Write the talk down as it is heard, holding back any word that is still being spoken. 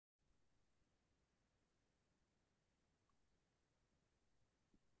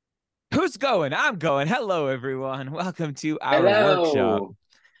Who's going? I'm going. Hello, everyone. Welcome to our workshop,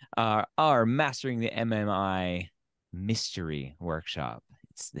 Hello. our Mastering the MMI mystery workshop.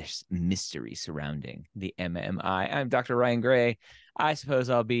 There's mystery surrounding the MMI. I'm Dr. Ryan Gray. I suppose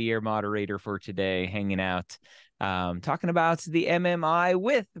I'll be your moderator for today, hanging out, talking about the MMI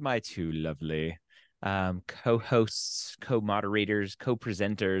with my two lovely co-hosts, co-moderators,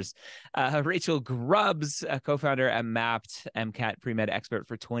 co-presenters. Rachel Grubbs, a co-founder at Mapped, MCAT pre-med expert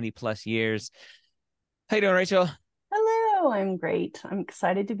for 20 plus years. How you doing, Rachel? Hello, I'm great. I'm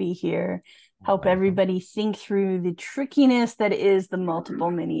excited to be here. Help Wonderful. everybody think through the trickiness that is the multiple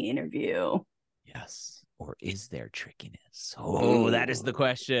mini interview. Yes. Or is there trickiness? Oh, that is the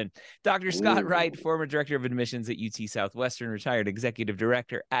question. Dr. Scott Wright, former director of admissions at UT Southwestern, retired executive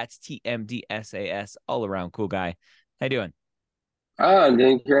director at TMDSAS, all around cool guy. How you doing? Oh, I'm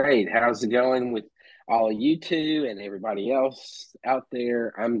doing great. How's it going with all of you two and everybody else out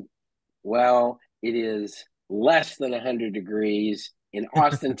there? It is less than 100 degrees in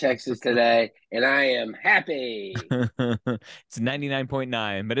Austin, Texas today, and I am happy. It's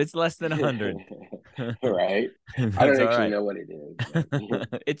 99.9, but it's less than 100. Right? I That's don't all actually right. know what it is,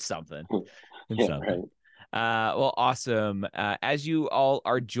 but It's something. It's yeah, something. right. Well, awesome. As you all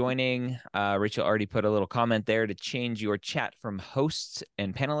are joining, Rachel already put a little comment there to change your chat from hosts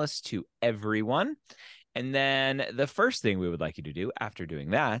and panelists to everyone. And then the first thing we would like you to do after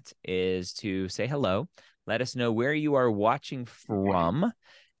doing that is to say hello. Let us know where you are watching from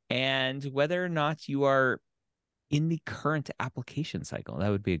and whether or not you are in the current application cycle. That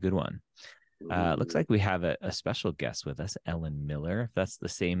would be a good one. Looks like we have a special guest with us, Ellen Miller. If that's the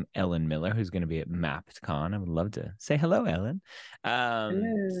same Ellen Miller who's going to be at MappedCon, I would love to say hello, Ellen.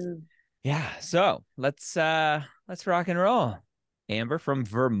 Hello. Yeah, so let's rock and roll. Amber from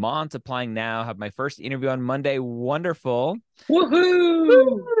Vermont applying now. Have my first interview on Monday. Wonderful.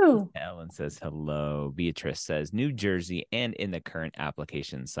 Woohoo! Woo! Ellen says hello. Beatrice says New Jersey and in the current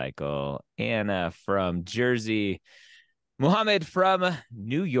application cycle. Anna from Jersey. Muhammad from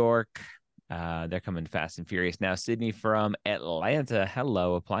New York. They're coming fast and furious now. Sydney from Atlanta.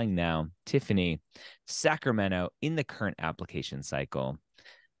 Hello, applying now. Tiffany, Sacramento in the current application cycle.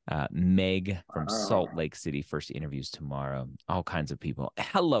 Meg from Salt Lake City, first interviews tomorrow. All kinds of people.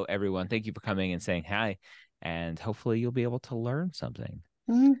 Hello, everyone. Thank you for coming and saying hi. And hopefully you'll be able to learn something.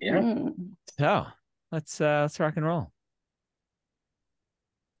 Yeah. So let's rock and roll.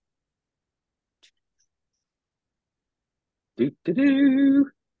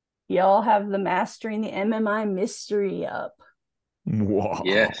 Do. Y'all have the Mastering the MMI mystery up. Whoa.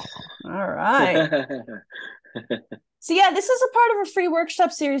 Yes. All right. So yeah, this is a part of a free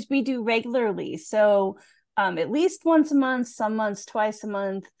workshop series we do regularly. So at least once a month, some months twice a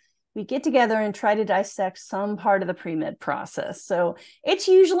month, we get together and try to dissect some part of the pre-med process. So it's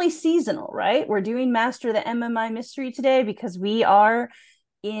usually seasonal, right? We're doing Master the MMI mystery today because we are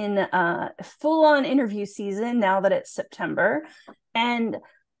in full-on interview season now that it's September. And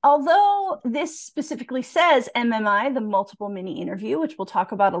although this specifically says MMI, the multiple mini interview, which we'll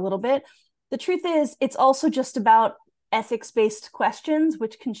talk about a little bit, the truth is it's also just about ethics-based questions,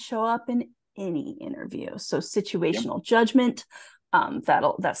 which can show up in any interview. So situational judgment,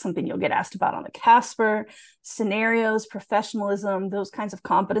 that's something you'll get asked about on the Casper, scenarios, professionalism, those kinds of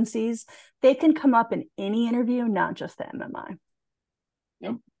competencies, they can come up in any interview, not just the MMI.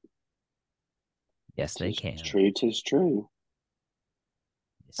 Yep. Yes, they can. Tis true.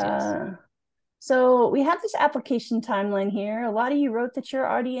 Yes. So we have this application timeline here. A lot of you wrote that you're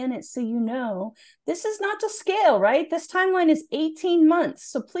already in it, so you know. This is not to scale, right? This timeline is 18 months.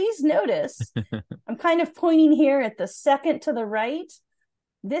 So please notice, I'm kind of pointing here at the second to the right.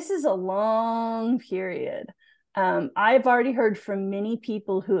 This is a long period. I've already heard from many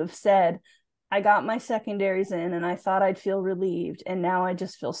people who have said, I got my secondaries in and I thought I'd feel relieved. And now I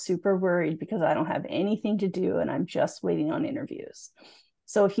just feel super worried because I don't have anything to do and I'm just waiting on interviews.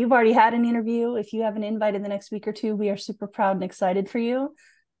 So if you've already had an interview, if you have an invite in the next week or two, we are super proud and excited for you.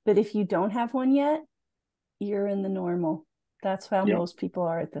 But if you don't have one yet, you're in the normal. That's how most people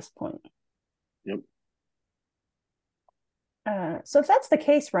are at this point. Yep. So if that's the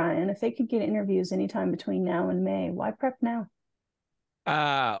case, Ryan, if they could get interviews anytime between now and May, why prep now?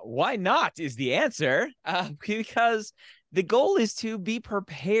 Why not is the answer. Because the goal is to be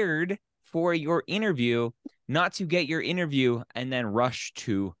prepared for your interview, not to get your interview and then rush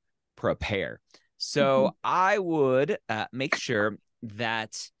to prepare. So I would make sure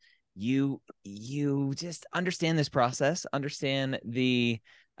that you just understand this process, understand the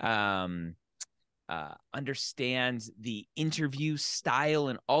interview style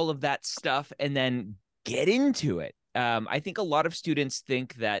and all of that stuff, and then get into it. I think a lot of students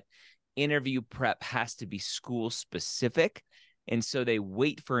think that interview prep has to be school specific. And so they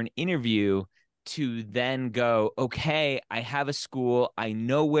wait for an interview to then go, okay, I have a school. I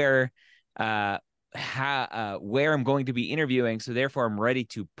know where I'm going to be interviewing. So therefore I'm ready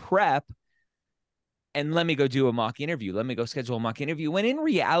to prep, and let me go do a mock interview. Let me go schedule a mock interview. When in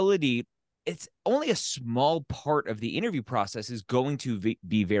reality, it's only a small part of the interview process is going to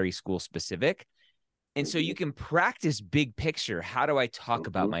be very school specific. And so you can practice big picture. How do I talk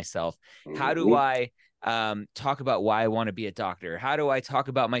about myself? How do I talk about why I want to be a doctor? How do I talk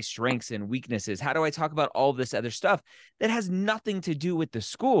about my strengths and weaknesses? How do I talk about all this other stuff that has nothing to do with the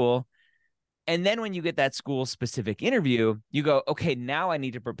school? And then when you get that school specific interview, you go, okay, now I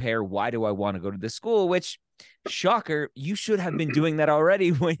need to prepare. Why do I want to go to this school? Which, shocker, you should have been doing that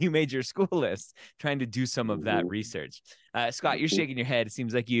already when you made your school list, trying to do some of that research. Scott, you're shaking your head. It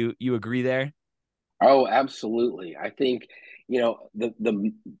seems like you agree there. Oh, absolutely. I think,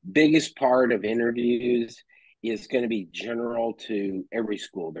 the biggest part of interviews is going to be general to every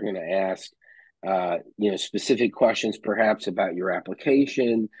school. They're going to ask, specific questions perhaps about your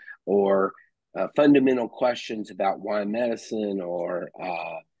application, or fundamental questions about why medicine, or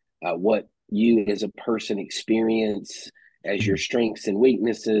what you as a person experience as your strengths and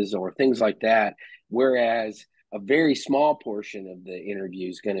weaknesses, or things like that. Whereas a very small portion of the interview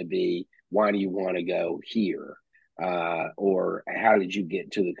is going to be, why do you want to go here? Or how did you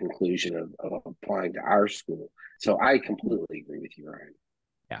get to the conclusion of applying to our school? So I completely agree with you, Ryan.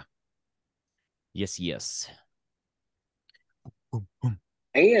 Yeah. Yes.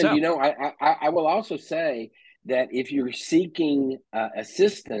 And, I will also say that if you're seeking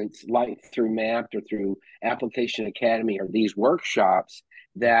assistance, like through MAPT or through Application Academy or these workshops,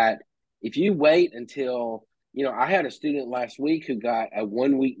 that if you wait until, I had a student last week who got a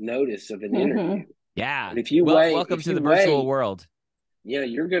 1 week notice of an interview. Yeah. And if you welcome to the virtual world. Yeah,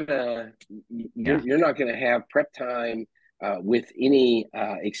 you're not gonna have prep time with any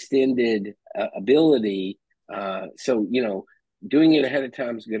extended ability. So doing it ahead of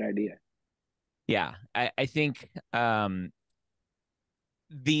time is a good idea. Yeah, I think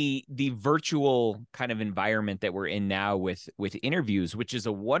the virtual kind of environment that we're in now with interviews, which is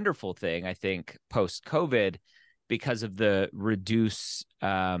a wonderful thing, I think, post COVID, because of the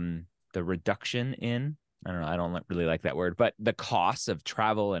reduction in, I don't know, I don't really like that word, but the costs of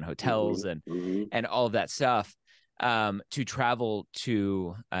travel and hotels and all of that stuff, to travel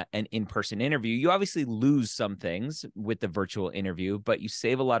to an in-person interview. You obviously lose some things with the virtual interview, but you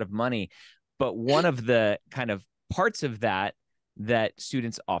save a lot of money. But one of the kind of parts of that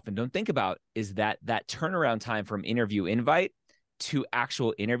students often don't think about is that turnaround time from interview invite to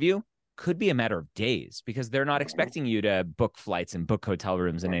actual interview could be a matter of days, because they're not expecting you to book flights and book hotel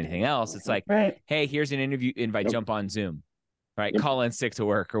rooms and anything else. It's like, hey, here's an interview invite, jump on Zoom, right? Call in sick to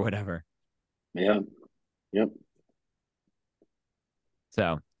work or whatever. Yep.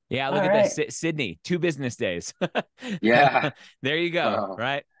 So yeah, look at this, Sydney, 2 business days. Yeah. There you go. Oh,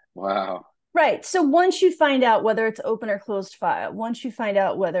 right. Wow. Right. So once you find out whether it's open or closed file, once you find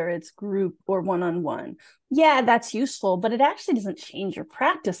out whether it's group or one-on-one, yeah, that's useful, but it actually doesn't change your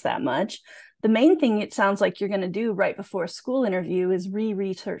practice that much. The main thing it sounds like you're going to do right before a school interview is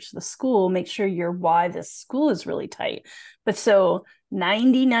research the school, make sure your why this school is really tight. But so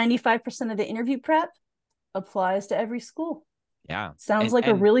 95% of the interview prep applies to every school. Yeah. Sounds like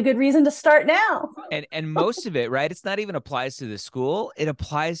a really good reason to start now. And most of it, right? It's not even applies to the school. It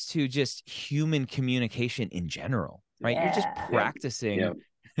applies to just human communication in general, right? You're just practicing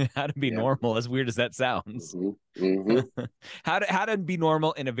how to be normal, as weird as that sounds. How to be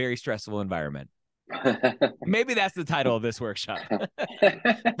normal in a very stressful environment. Maybe that's the title of this workshop.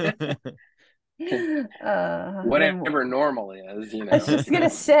 Whatever normal is, I was just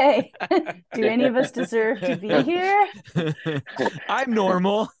gonna say, do any of us deserve to be here? I'm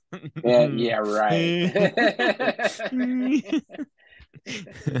normal. Yeah, right.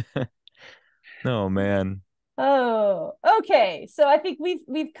 Oh man. Oh, okay. So I think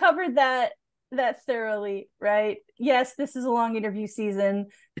we've covered that thoroughly, right? Yes, this is a long interview season.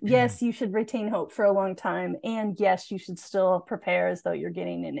 Yes, you should retain hope for a long time, and yes, you should still prepare as though you're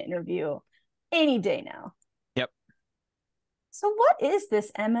getting an interview any day now. Yep. So what is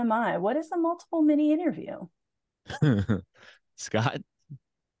this MMI? What is a multiple mini interview? Scott?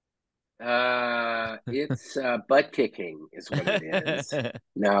 It's butt kicking is what it is.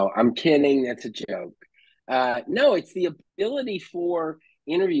 No, I'm kidding. That's a joke. No, it's the ability for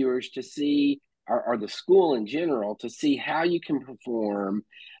interviewers to see, or the school in general, to see how you can perform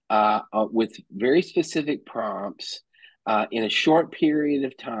with very specific prompts in a short period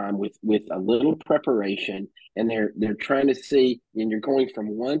of time with a little preparation, and they're trying to see, and you're going from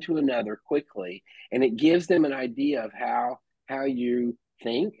one to another quickly, and it gives them an idea of how you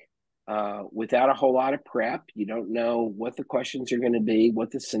think without a whole lot of prep. You don't know what the questions are going to be,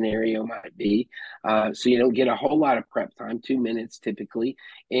 what the scenario might be, so you don't get a whole lot of prep time, 2 minutes typically,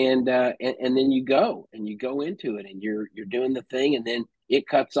 and then you go into it, and you're doing the thing, and then it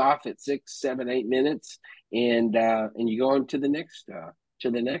cuts off at 6, 7, 8 minutes, and you go on to the next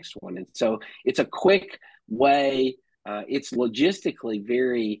one. And so it's a quick way. It's logistically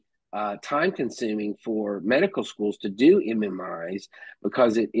very time consuming for medical schools to do MMIs,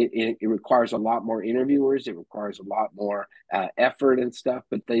 because it requires a lot more interviewers. It requires a lot more effort and stuff.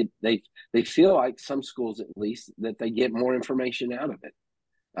 But they feel like, some schools at least, that they get more information out of it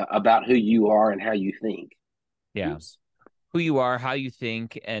about who you are and how you think. Yeah. Oops. Who you are, how you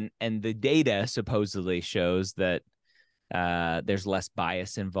think, and the data supposedly shows that there's less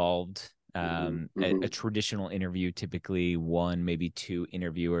bias involved. A traditional interview, typically one, maybe two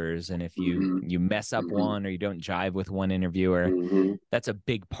interviewers, and if you mess up one, or you don't jive with one interviewer, that's a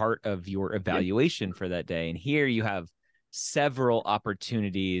big part of your evaluation for that day. And here you have several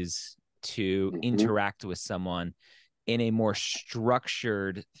opportunities to interact with someone in a more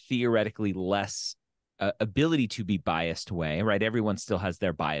structured, theoretically less ability to be biased way, right? Everyone still has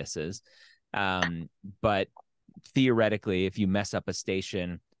their biases. But theoretically, if you mess up a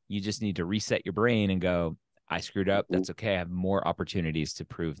station, you just need to reset your brain and go, I screwed up. That's okay. I have more opportunities to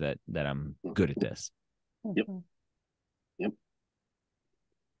prove that I'm good at this. Yep. Yep.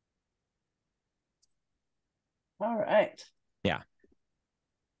 All right. Yeah.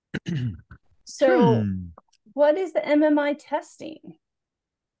 So what is the MMI testing?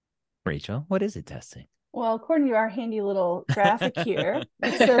 Rachel, what is it testing? Well, according to our handy little graphic here,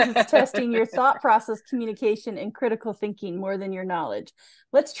 it says it's testing your thought process, communication, and critical thinking more than your knowledge.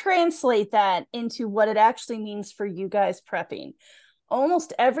 Let's translate that into what it actually means for you guys prepping.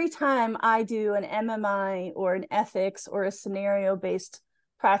 Almost every time I do an MMI or an ethics or a scenario-based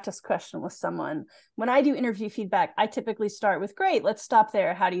practice question with someone, when I do interview feedback, I typically start with, great, let's stop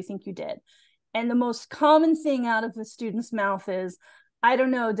there. How do you think you did? And the most common thing out of the student's mouth is, I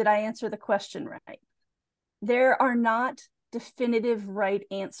don't know, did I answer the question right? There are not definitive right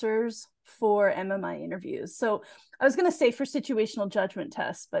answers for MMI interviews. So I was going to say for situational judgment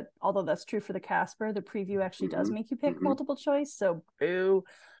tests, but although that's true for the Casper, the preview actually does make you pick multiple choice. So boo.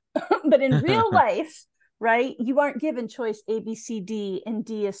 But in real life, right, you aren't given choice A, B, C, D, and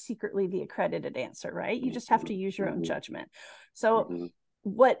D is secretly the accredited answer, right? You just have to use your own judgment. So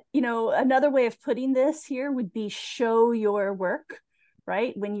what, another way of putting this here would be show your work.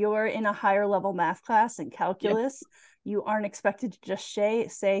 Right? When you're in a higher level math class and calculus, you aren't expected to just say,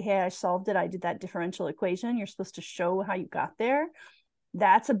 hey, I solved it. I did that differential equation. You're supposed to show how you got there.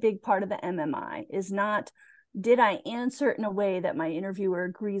 That's a big part of the MMI, is not, did I answer it in a way that my interviewer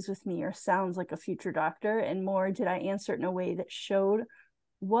agrees with me or sounds like a future doctor, and more, did I answer it in a way that showed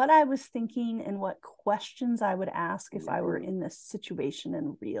what I was thinking and what questions I would ask if I were in this situation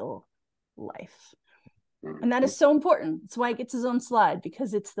in real life. And that is so important. That's why it gets his own slide,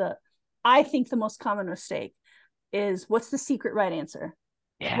 because I think the most common mistake is, what's the secret right answer?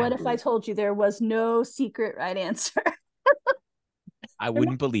 Yeah. What if I told you there was no secret right answer? I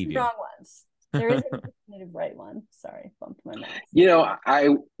wouldn't believe you. Wrong ones. There is a definitive right one. Sorry, bumped my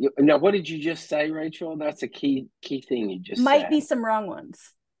mouth. Now, what did you just say, Rachel? That's a key thing you just said. Might be some wrong ones.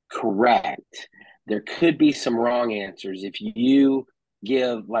 Correct. There could be some wrong answers if you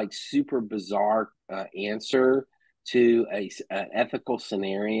give like super bizarre answer to an ethical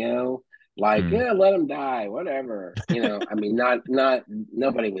scenario, like let them die, whatever. I mean, not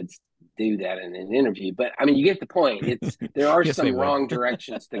nobody would do that in an interview, but I mean, you get the point. There are yes, some wrong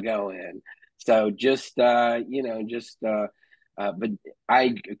directions to go in. So but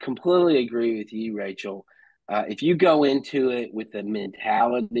I completely agree with you, Rachel. If you go into it with the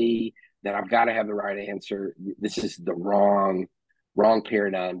mentality that I've got to have the right answer, this is the wrong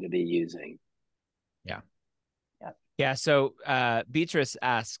paradigm to be using. Yeah. So Beatrice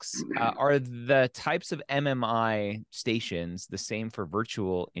asks, are the types of MMI stations the same for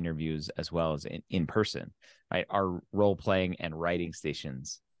virtual interviews as well as in person? Right? Are role playing and writing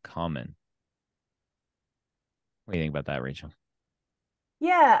stations common? What do you think about that, Rachel?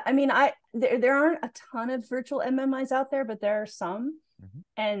 Yeah, I mean, there aren't a ton of virtual MMIs out there, but there are some.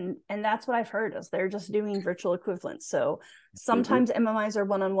 And that's what I've heard, is they're just doing virtual equivalents. So sometimes MMIs are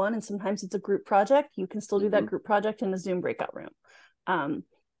one-on-one, and sometimes it's a group project. You can still do that group project in a Zoom breakout room.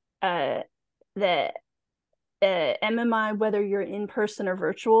 MMI, whether you're in person or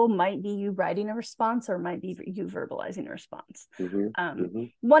virtual, might be you writing a response or might be you verbalizing a response.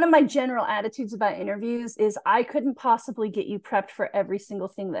 One of my general attitudes about interviews is I couldn't possibly get you prepped for every single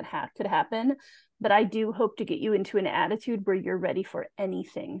thing that could happen, but I do hope to get you into an attitude where you're ready for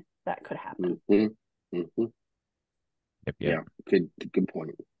anything that could happen. Yep. Yeah, good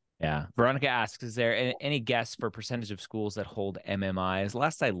point. Yeah. Veronica asks, is there any guess for percentage of schools that hold MMIs?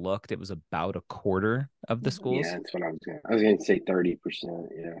 Last I looked, it was about a quarter of the schools. Yeah, that's what I was going to say 30%.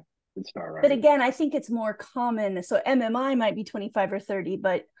 Yeah, that's about right. But again, I think it's more common. So MMI might be 25 or 30,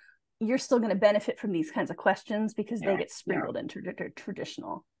 but you're still going to benefit from these kinds of questions because they get sprinkled into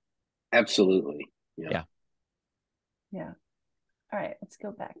traditional. Absolutely. Yeah. All right, let's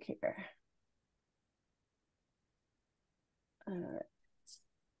go back here.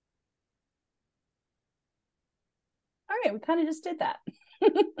 All right, we kind of just did that.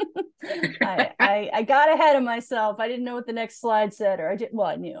 I got ahead of myself. I didn't know what the next slide said, or I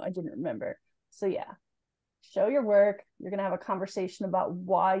knew, I didn't remember. So yeah, show your work. You're gonna have a conversation about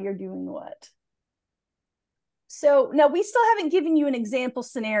why you're doing what. So now we still haven't given you an example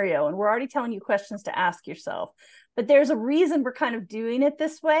scenario, and we're already telling you questions to ask yourself, but there's a reason we're kind of doing it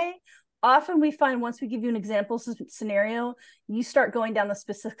this way. Often we find once we give you an example scenario, you start going down the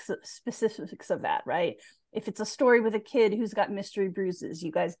specifics of that, right? If it's a story with a kid who's got mystery bruises,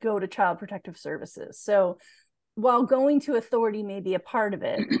 you guys go to Child Protective Services. So while going to authority may be a part of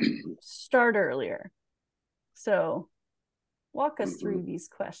it, start earlier. So walk us through these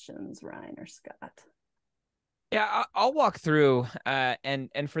questions, Ryan or Scott. Yeah, I'll walk through. And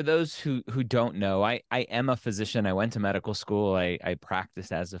for those who don't know, I am a physician. I went to medical school. I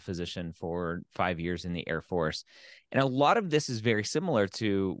practiced as a physician for 5 years in the Air Force. And a lot of this is very similar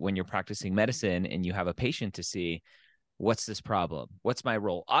to when you're practicing medicine and you have a patient to see. What's this problem? What's my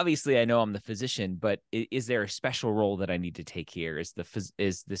role? Obviously, I know I'm the physician, but is there a special role that I need to take here? Is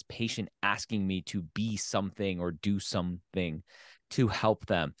this patient asking me to be something or do something to help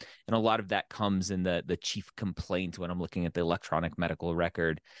them? And a lot of that comes in the chief complaint when I'm looking at the electronic medical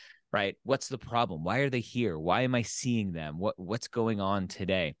record, right? What's the problem? Why are they here? Why am I seeing them? What's going on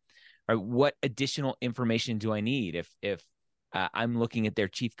today? Right? What additional information do I need? If I'm looking at their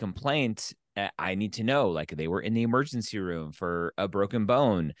chief complaint, I need to know, like, they were in the emergency room for a broken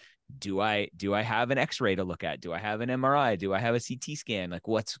bone. Do I have an X-ray to look at? Do I have an MRI? Do I have a CT scan? Like,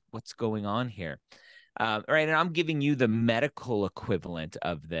 what's going on here? Right. And I'm giving you the medical equivalent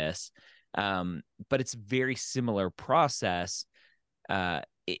of this, but it's a very similar process.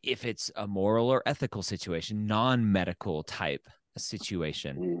 If it's a moral or ethical situation, non-medical type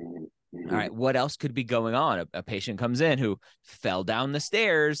situation. All right, what else could be going on? A patient comes in who fell down the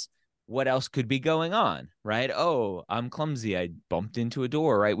stairs. What else could be going on, right? Oh, I'm clumsy. I bumped into a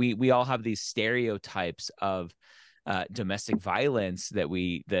door, right? We all have these stereotypes of domestic violence that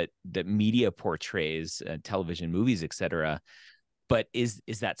media portrays, television, movies, etc. But is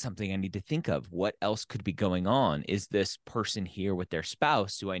that something I need to think of? What else could be going on? Is this person here with their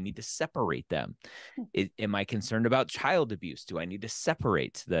spouse? Do I need to separate them? Am I concerned about child abuse? Do I need to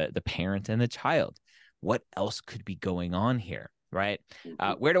separate the parent and the child? What else could be going on here, right?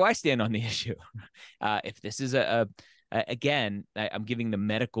 Where do I stand on the issue? If this is again, I'm giving the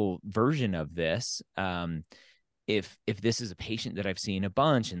medical version of this. If this is a patient that I've seen a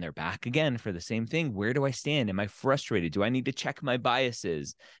bunch and they're back again for the same thing, where do I stand? Am I frustrated? Do I need to check my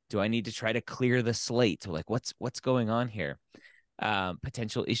biases? Do I need to try to clear the slate? Like, what's going on here?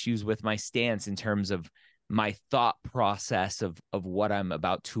 Potential issues with my stance in terms of my thought process of what I'm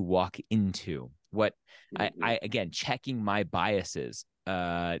about to walk into. What I again, checking my biases.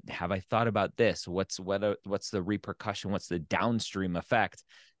 Have I thought about this? What's the repercussion? What's the downstream effect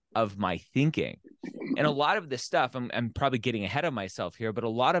of my thinking? And a lot of this stuff, I'm probably getting ahead of myself here, but a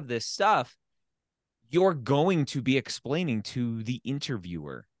lot of this stuff you're going to be explaining to the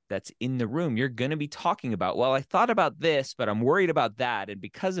interviewer that's in the room. You're going to be talking about, well, I thought about this, but I'm worried about that. And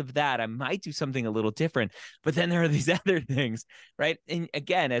because of that, I might do something a little different. But then there are these other things, right? And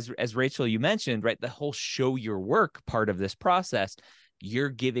again, as Rachel, you mentioned, right, the whole show your work part of this process, you're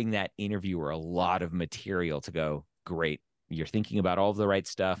giving that interviewer a lot of material to go, great. You're thinking about all of the right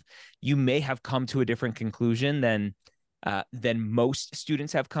stuff. You may have come to a different conclusion than most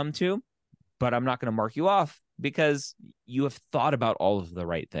students have come to, but I'm not going to mark you off because you have thought about all of the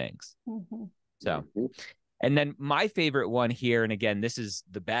right things. So, and then my favorite one here, and again, this is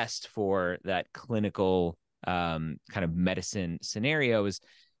the best for that clinical kind of medicine scenario, is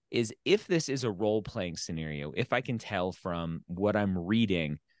if this is a role-playing scenario, if I can tell from what I'm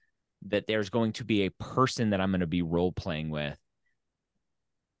reading that there's going to be a person that I'm going to be role-playing with,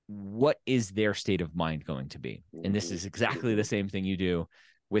 what is their state of mind going to be? And this is exactly the same thing you do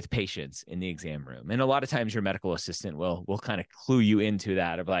with patients in the exam room. And a lot of times your medical assistant will kind of clue you into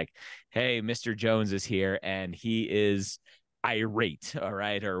that of like, hey, Mr. Jones is here and he is irate, all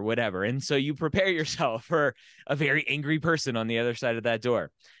right, or whatever. And so you prepare yourself for a very angry person on the other side of that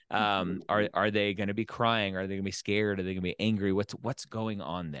door. Are they going to be crying? Are they going to be scared? Are they going to be angry? What's going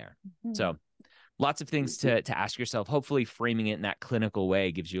on there? So lots of things to ask yourself. Hopefully framing it in that clinical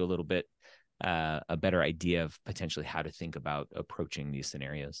way gives you a little bit a better idea of potentially how to think about approaching these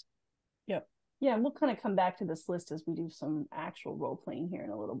scenarios. Yep. Yeah, and we'll kind of come back to this list as we do some actual role playing here in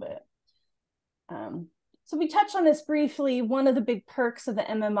a little bit. So we touched on this briefly. One of the big perks of the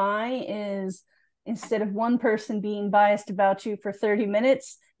MMI is instead of one person being biased about you for 30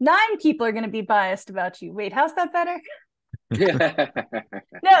 minutes, 9 people are going to be biased about you. Wait, how's that better?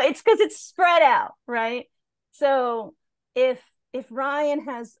 No, it's because it's spread out, right? So if Ryan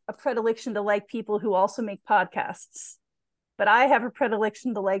has a predilection to like people who also make podcasts, but I have a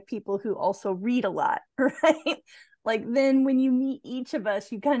predilection to like people who also read a lot, right? Like then when you meet each of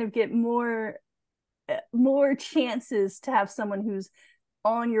us, you kind of get more chances to have someone who's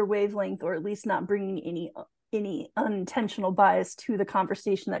on your wavelength, or at least not bringing any unintentional bias to the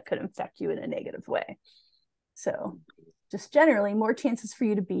conversation that could infect you in a negative way. So just generally more chances for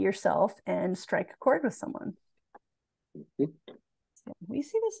you to be yourself and strike a chord with someone. So we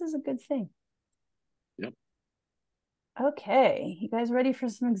see this as a good thing. Yep. Okay, you guys ready for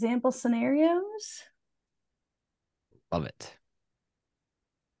some example scenarios? Love it.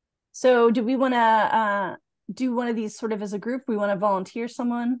 So do we want to do one of these sort of as a group? We want to volunteer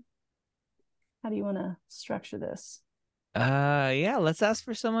someone? How do you want to structure this? Yeah, let's ask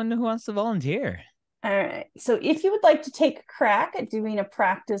for someone who wants to volunteer. All right. So if you would like to take a crack at doing a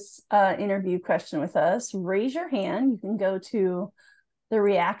practice interview question with us, raise your hand. You can go to the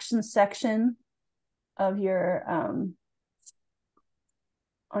reaction section of your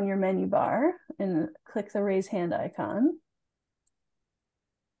on your menu bar and click the raise hand icon.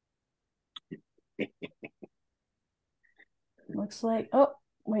 Looks like, oh,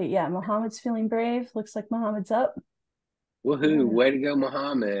 wait, yeah, Mohammed's feeling brave. Looks like Mohammed's up. Woohoo, way to go,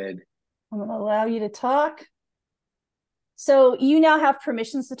 Mohammed. I'm going to allow you to talk. So you now have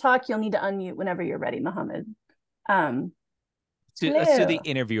permissions to talk. You'll need to unmute whenever you're ready, Mohammed. Let's do the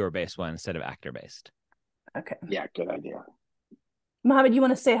interviewer-based one instead of actor-based. Okay. Yeah, good idea. Mohammed, you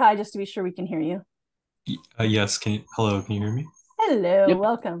want to say hi just to be sure we can hear you? Yes. Hello, can you hear me? Hello, yep.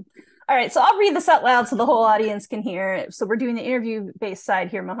 Welcome. All right, so I'll read this out loud so the whole audience can hear it. So we're doing the interview-based side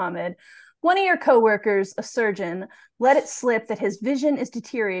here, Mohammed. One of your coworkers, a surgeon, let it slip that his vision is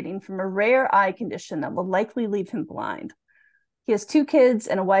deteriorating from a rare eye condition that will likely leave him blind. He has 2 kids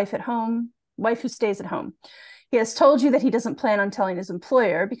and a wife who stays at home. He has told you that he doesn't plan on telling his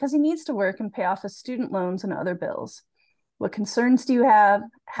employer because he needs to work and pay off his student loans and other bills. What concerns do you have?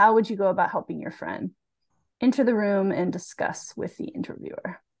 How would you go about helping your friend? Enter the room and discuss with the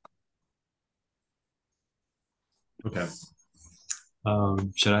interviewer. Okay.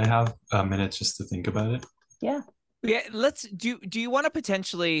 Should I have a minute just to think about it? Yeah. Yeah, let's do you want to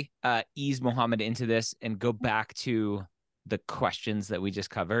potentially ease Mohammed into this and go back to the questions that we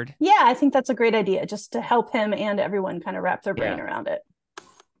just covered? Yeah, I think that's a great idea, just to help him and everyone kind of wrap their brain around it.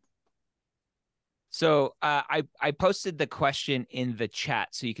 So I posted the question in the chat,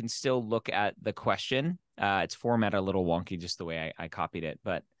 so you can still look at the question. It's formatted a little wonky, just the way I copied it.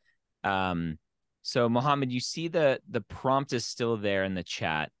 But so Mohammed, you see the prompt is still there in the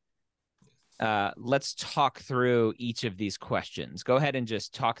chat. Let's talk through each of these questions. Go ahead and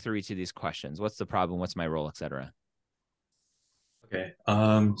just talk through each of these questions. What's the problem? What's my role, etc. Okay.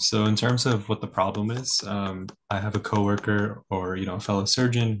 So in terms of what the problem is, I have a coworker or a fellow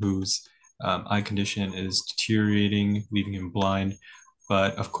surgeon whose eye condition is deteriorating, leaving him blind.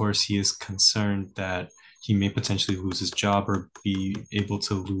 But of course, he is concerned that he may potentially lose his job or be able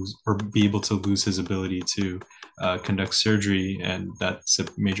to lose his ability to conduct surgery, and that's a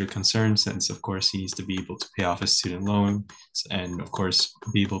major concern since, of course, he needs to be able to pay off his student loans and, of course,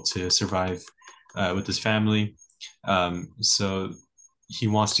 be able to survive with his family. So he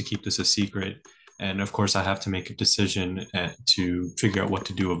wants to keep this a secret, and of course, I have to make a decision to figure out what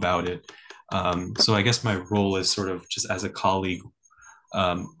to do about it. So I guess my role is sort of just as a colleague.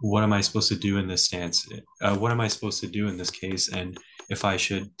 What am I supposed to do in this stance? What am I supposed to do in this case? And if I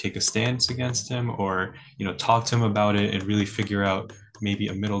should take a stance against him or, talk to him about it and really figure out maybe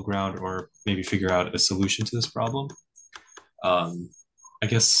a middle ground or maybe figure out a solution to this problem. I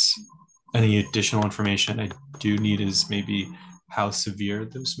guess any additional information I do need is maybe how severe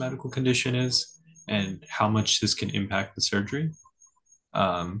this medical condition is and how much this can impact the surgery.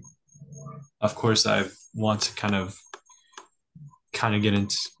 Um, of course, I want to kind of get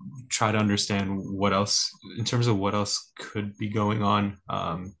into try to understand what else in terms of what else could be going on.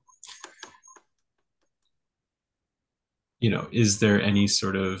 Is there any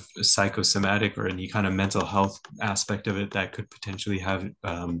sort of psychosomatic or any kind of mental health aspect of it that could potentially have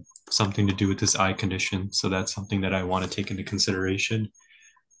something to do with this eye condition? So that's something that I want to take into consideration.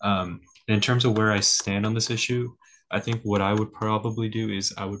 And in terms of where I stand on this issue, I think what I would probably do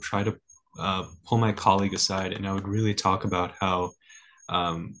is I would try to pull my colleague aside and I would really talk about how,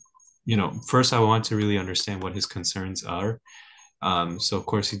 first I want to really understand what his concerns are. So of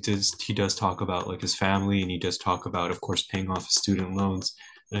course he does talk about like his family, and he does talk about, of course, paying off his student loans.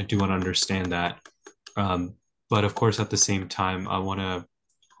 And I do want to understand that. But of course, at the same time, I want to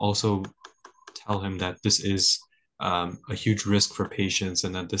also tell him that this is a huge risk for patients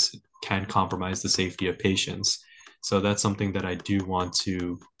and that this can compromise the safety of patients. So that's something that I do want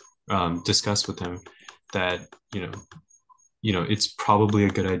to discuss with him. That it's probably a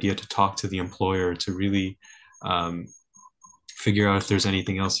good idea to talk to the employer to really um, figure out if there's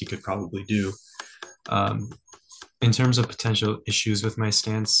anything else he could probably do. Um, in terms of potential issues with my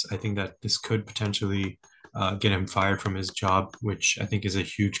stance, I think that this could potentially get him fired from his job, which I think is a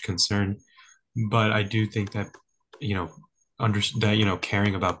huge concern. But I do think that, you know,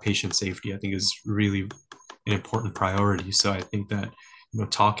 caring about patient safety, I think is really an important priority. So I think that,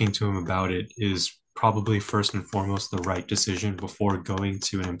 talking to him about it is probably first and foremost the right decision before going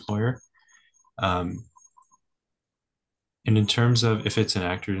to an employer. Um, and in terms of if it's an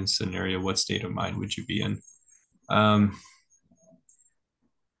accident scenario, what state of mind would you be in? Um,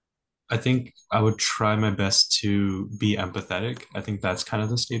 I think I would try my best to be empathetic. I think that's kind of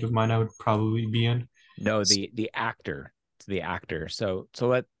the state of mind I would probably be in. No, the actor, it's the actor. So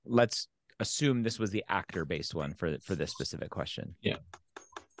let's assume this was the actor based one for this specific question. Yeah.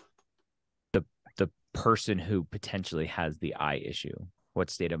 The person who potentially has the eye issue, what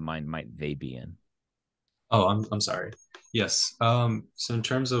state of mind might they be in? Oh, I'm sorry. Yes. So in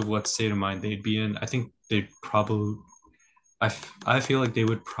terms of what state of mind they'd be in, I think they'd probably I feel like they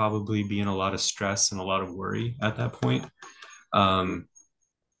would probably be in a lot of stress and a lot of worry at that point. Um,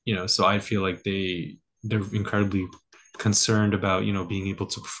 so I feel like they're incredibly concerned about, being able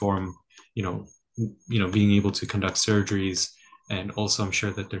to perform, you know, being able to conduct surgeries. And also I'm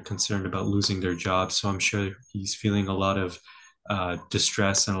sure that they're concerned about losing their jobs. So I'm sure he's feeling a lot of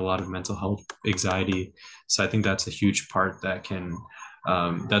distress and a lot of mental health anxiety. So I think that's a huge part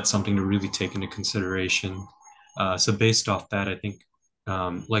that's something to really take into consideration. So based off that, I think,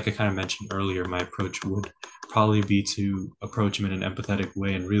 like I kind of mentioned earlier, my approach would probably be to approach him in an empathetic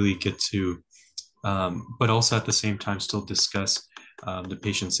way and really get to, but also at the same time still discuss the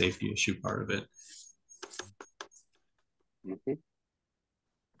patient safety issue part of it. Mm-hmm.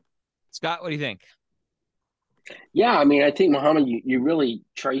 Scott, what do you think? Yeah, I mean, I think, Mohammed, you really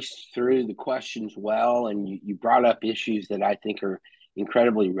traced through the questions well, and you brought up issues that I think are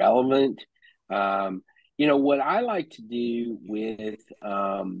incredibly relevant. What I like to do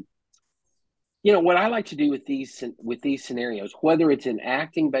with these scenarios, whether it's an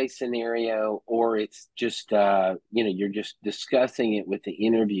acting based scenario or it's just you're just discussing it with the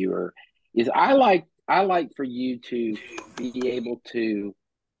interviewer, is I like for you to be able to,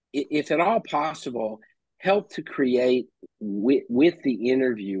 if at all possible, help to create with the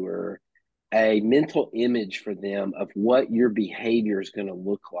interviewer a mental image for them of what your behavior is going to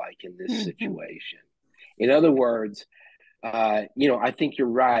look like in this situation. In other words, I think you're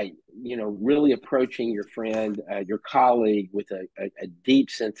right. Really approaching your friend, your colleague with a deep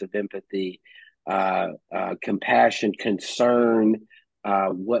sense of empathy, compassion, concern.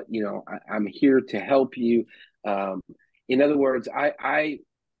 I'm here to help you. In other words, I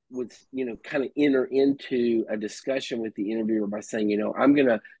would, kind of enter into a discussion with the interviewer by saying, I'm going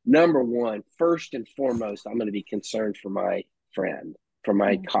to, number one, first and foremost, I'm going to be concerned for my friend, for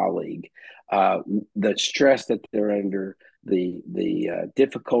my colleague, the stress that they're under, the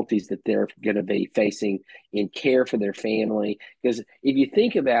difficulties that they're going to be facing in care for their family. Because if you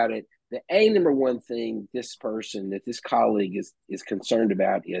think about it, the number one thing this colleague is concerned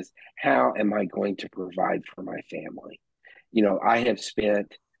about is, how am I going to provide for my family? I have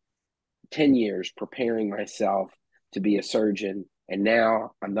spent 10 years preparing myself to be a surgeon, and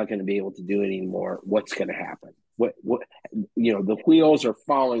now I'm not going to be able to do it anymore. What's going to happen? What the wheels are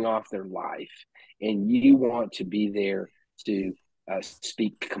falling off their life, and you want to be there to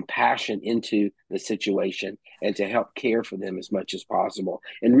speak compassion into the situation and to help care for them as much as possible,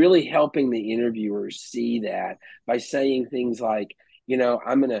 and really helping the interviewers see that by saying things like,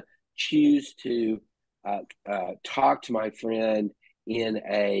 I'm going to choose to talk to my friend in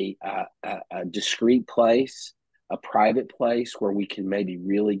a discreet place, a private place where we can maybe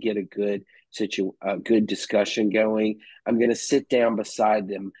really get a good discussion going. I'm going to sit down beside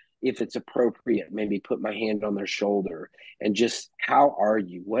them if it's appropriate, maybe put my hand on their shoulder and just, how are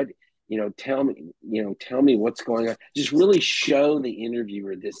you? What, tell me what's going on. Just really show the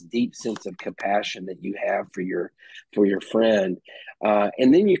interviewer this deep sense of compassion that you have for your friend.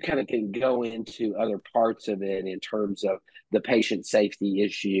 And then you kind of can go into other parts of it in terms of the patient safety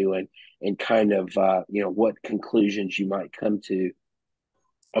issue and kind of, what conclusions you might come to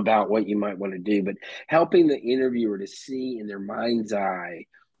about what you might want to do, but helping the interviewer to see in their mind's eye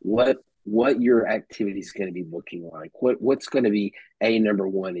what your activity is going to be looking like, what's going to be number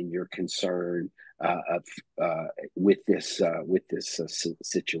one in your concern with this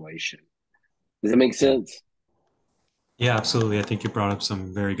situation. Does that make sense? Yeah, absolutely. I think you brought up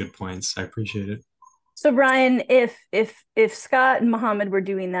some very good points. I appreciate it. So Brian, if Scott and Mohammed were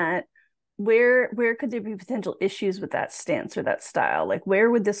doing that, where could there be potential issues with that stance or that style? Like,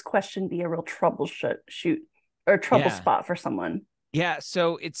 where would this question be a real troubleshoot or trouble spot for someone? Yeah,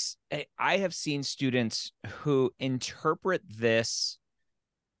 so I have seen students who interpret this.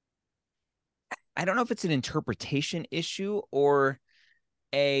 I don't know if it's an interpretation issue or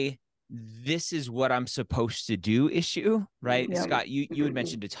this is what I'm supposed to do issue, right? Yeah. Scott, you had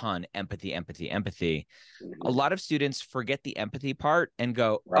mentioned a ton, empathy. A lot of students forget the empathy part and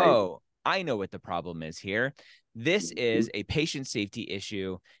go, right. Oh, I know what the problem is here. This is a patient safety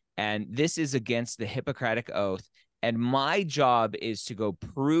issue, and this is against the Hippocratic Oath. And my job is to go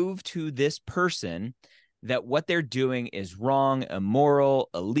prove to this person that what they're doing is wrong, immoral,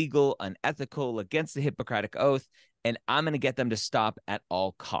 illegal, unethical, against the Hippocratic Oath, and I'm going to get them to stop at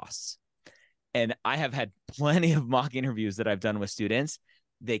all costs. And I have had plenty of mock interviews that I've done with students.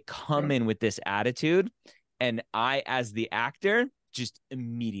 They come in with this attitude, and I, as the actor, just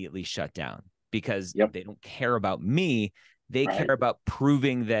immediately shut down because they don't care about me. They care about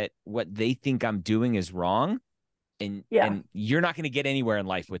proving that what they think I'm doing is wrong. And you're not going to get anywhere in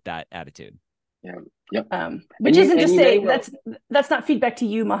life with that attitude. Yeah. Yep. Which isn't to say that's not feedback to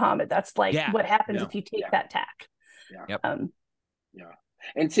you, Mohammed. That's like what happens if you take that tack. Yeah. Yep.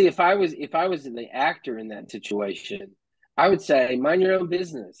 And see, if I was the actor in that situation, I would say, mind your own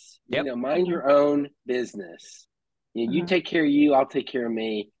business. Mind your own business. You take care of you, I'll take care of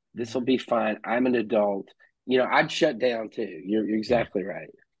me. This will be fine. I'm an adult. I'd shut down too. You're exactly right.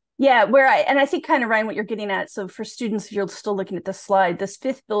 Yeah, and I think kind of, Ryan, what you're getting at. So for students, if you're still looking at the slide, this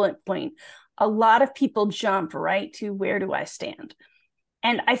fifth bullet point, a lot of people jump right to where do I stand?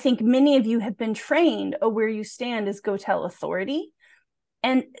 And I think many of you have been trained, where you stand is go tell authority.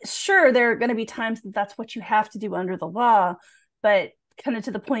 And sure, there are going to be times that that's what you have to do under the law, but kind of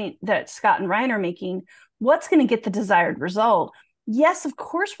to the point that Scott and Ryan are making, what's going to get the desired result? Yes, of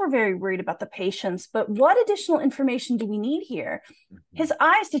course, we're very worried about the patients, but what additional information do we need here? His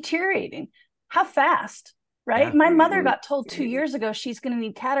eye's deteriorating. How fast, right? Yeah. My mother got told 2 years ago she's going to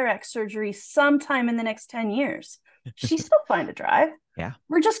need cataract surgery sometime in the next 10 years. She's still fine to drive. Yeah.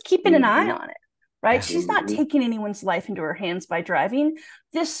 We're just keeping an eye on it, right? Yeah. She's not taking anyone's life into her hands by driving.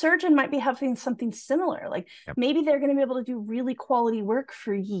 This surgeon might be having something similar. Like maybe they're going to be able to do really quality work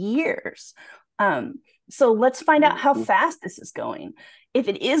for years. So let's find out how fast this is going. If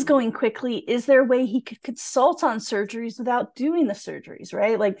it is going quickly, is there a way he could consult on surgeries without doing the surgeries,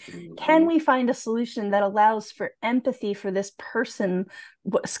 right? Like, can we find a solution that allows for empathy for this person?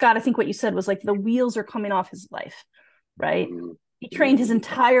 Scott, I think what you said was like the wheels are coming off his life, right? He trained his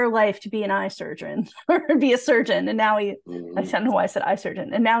entire life to be an eye surgeon or be a surgeon. And now I don't know why I said eye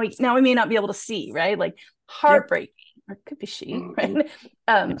surgeon. And now he may not be able to see, right? Like heartbreaking. Or it could be she, right?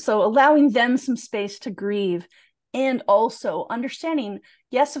 So allowing them some space to grieve, and also understanding,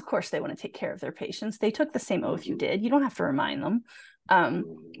 yes, of course, they want to take care of their patients. They took the same oath you did. You don't have to remind them.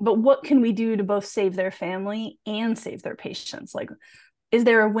 But what can we do to both save their family and save their patients? Like, is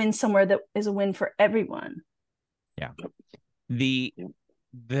there a win somewhere that is a win for everyone? Yeah. The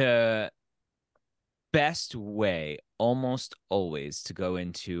best way almost always to go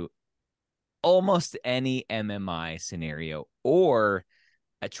into almost any MMI scenario or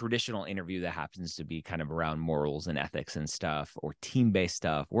a traditional interview that happens to be kind of around morals and ethics and stuff, or team-based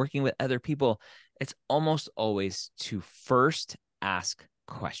stuff, working with other people, it's almost always to first ask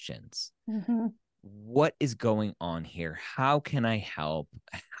questions. What is going on here? How can I help?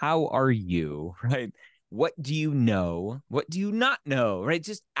 How are you? Right? What do you know? What do you not know? Right?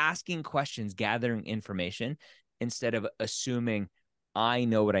 Just asking questions, gathering information instead of assuming I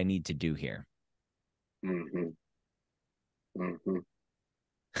know what I need to do here.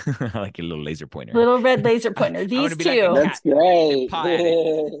 I like your little laser pointer. Little red laser pointer. I'm These gonna be two. like a That's cat and great. paw at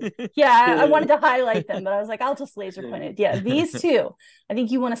it. Yeah, I wanted to highlight them, but I was like, I'll just laser point it. Yeah, these two. I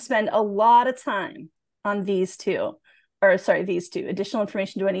think you want to spend a lot of time on these two. Or sorry, these two. Additional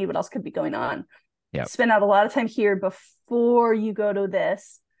information. Do I need? What else could be going on? Yep. Spend out a lot of time here before you go to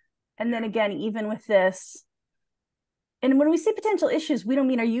this. And then again, even with this, and when we say potential issues, we don't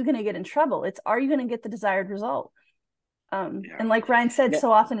mean are you going to get in trouble? It's are you going to get the desired result? And like Ryan said,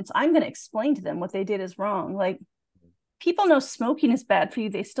 so often it's I'm going to explain to them what they did is wrong. Like people know smoking is bad for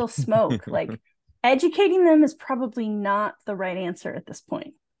you. They still smoke. Like educating them is probably not the right answer at this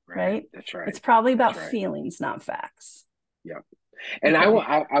point. Right? That's right. It's probably about feelings, not facts. Yeah. And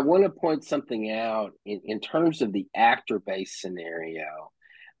okay. I want to point something out in terms of the actor-based scenario.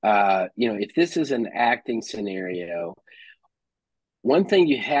 If this is an acting scenario, one thing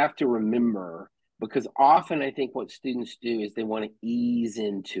you have to remember, because often I think what students do is they want to ease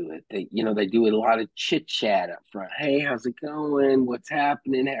into it. They do a lot of chit chat up front. Hey, how's it going? What's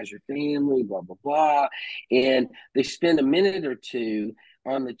happening? How's your family? Blah, blah, blah. And they spend a minute or two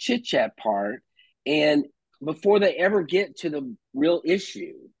on the chit chat part. And before they ever get to the real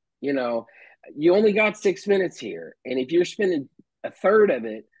issue, you only got 6 minutes here. And if you're spending a third of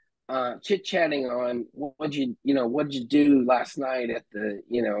it chit chatting on what'd you do last night at the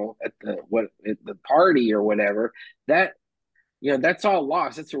party or whatever, that's all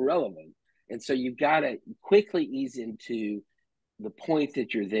lost. It's irrelevant. And so you've got to quickly ease into the point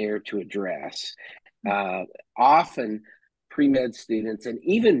that you're there to address. Often pre-med students and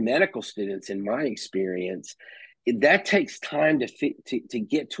even medical students, in my experience, that takes time to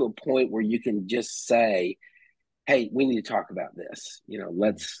get to a point where you can just say, hey, we need to talk about this.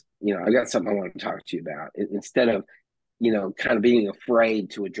 I got something I want to talk to you about, instead of, kind of being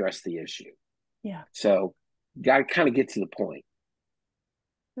afraid to address the issue. Yeah. So got to kind of get to the point.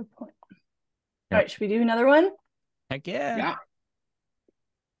 Good point. All right. Should we do another one? Heck yeah. Yeah.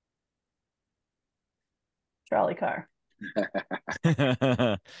 Trolley car.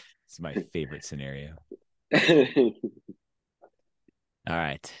 It's my favorite scenario. All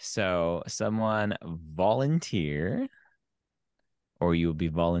right. So someone volunteer, or you'll be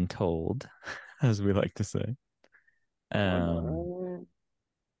voluntold, as we like to say.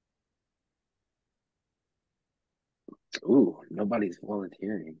 Nobody's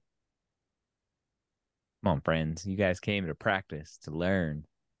volunteering. Come on, friends. You guys came to practice, to learn.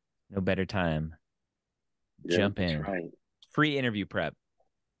 No better time. Yeah, jump in. Right. Free interview prep.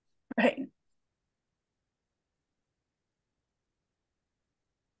 Right.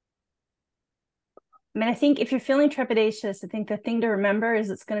 I mean, I think if you're feeling trepidatious, I think the thing to remember is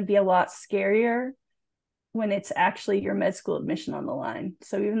it's going to be a lot scarier when it's actually your med school admission on the line.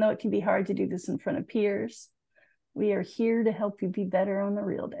 So even though it can be hard to do this in front of peers, we are here to help you be better on the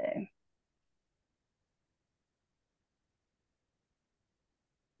real day.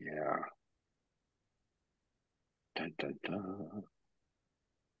 Yeah. Dun, dun, dun.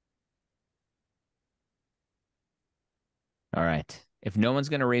 All right. If no one's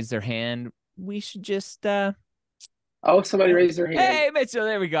going to raise their hand, we should just somebody raised their hand. Hey, Mitchell,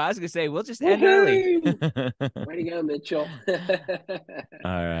 there we go. I was going to say, we'll just end early. Way to go, Mitchell. All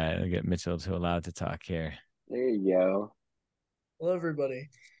right. I'll get Mitchell to allow to talk here. There you go. Hello, everybody.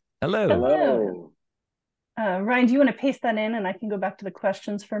 Hello. Hello. Ryan, do you want to paste that in and I can go back to the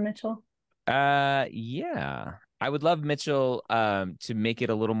questions for Mitchell? Yeah. I would love Mitchell to make it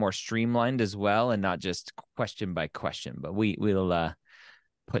a little more streamlined as well and not just question by question, but we'll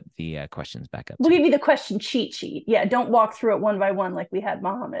put the questions back up. We'll give you the question cheat sheet. Yeah, don't walk through it one by one like we had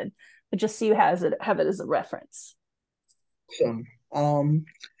Mohammed, but just so you have it as a reference.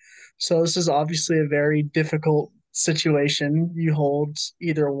 So this is obviously a very difficult situation. You hold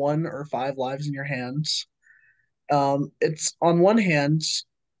either 1 or 5 lives in your hands. It's on one hand,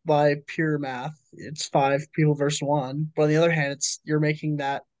 by pure math, it's 5 people versus 1. But on the other hand, you're making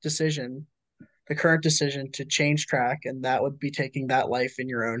that decision, the current decision to change track, and that would be taking that life in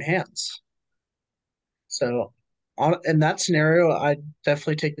your own hands. So in that scenario, I'd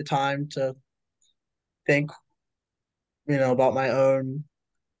definitely take the time to think, about my own,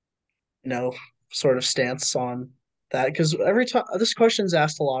 sort of stance on that. Because every time this question is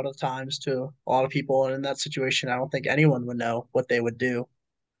asked a lot of times to a lot of people, and in that situation, I don't think anyone would know what they would do.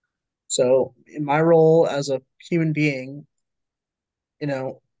 So in my role as a human being,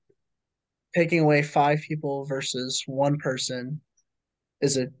 taking away 5 people versus 1 person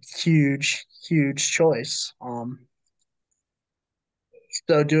is a huge, huge choice. So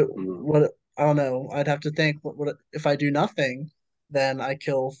I don't know. I'd have to think what if I do nothing, then I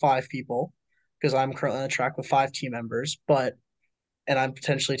kill 5 people because I'm currently on a track with 5 team members. But and I'm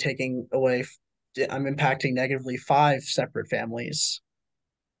potentially I'm impacting negatively 5 separate families.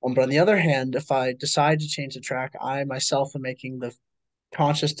 But on the other hand, if I decide to change the track, I myself am making the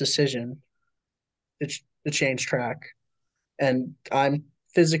conscious decision to change track, and I'm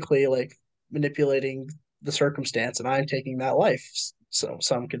physically like manipulating the circumstance, and I'm taking that life. So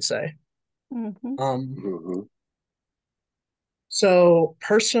some could say. Mm-hmm. Mm-hmm. So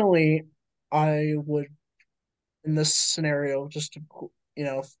personally, I would in this scenario just to,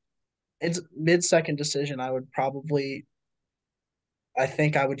 it's mid-second decision. I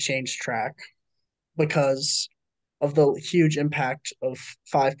think I would change track because of the huge impact of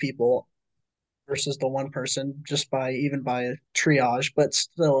 5 people versus the one person just by even by a triage. But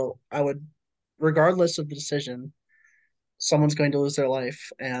still, I would, regardless of the decision, someone's going to lose their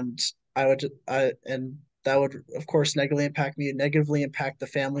life, and and that would of course negatively impact the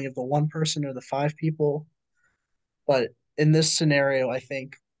family of the one person or the 5 people. But in this scenario, I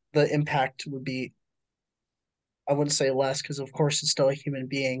think the impact would be, I wouldn't say less because of course it's still a human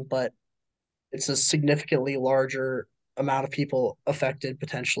being, but it's a significantly larger amount of people affected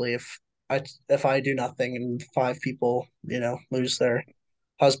potentially if I do nothing and 5 people, lose their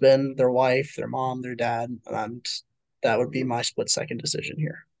husband, their wife, their mom, their dad, and that would be my split-second decision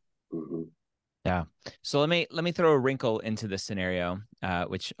here. Mm-hmm. Yeah. So let me throw a wrinkle into this scenario,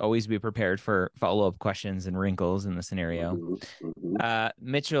 which always be prepared for follow-up questions and wrinkles in the scenario. Mm-hmm.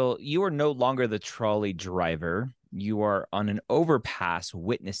 Mitchell, you are no longer the trolley driver. You are on an overpass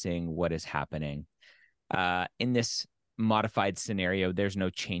witnessing what is happening. In this modified scenario, there's no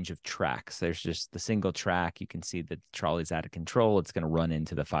change of tracks. There's just the single track. You can see that the trolley's out of control. It's going to run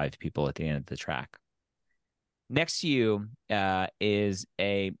into the 5 people at the end of the track. Next to you is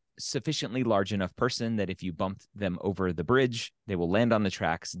a sufficiently large enough person that if you bump them over the bridge, they will land on the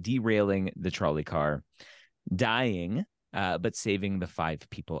tracks, derailing the trolley car, dying, but saving the 5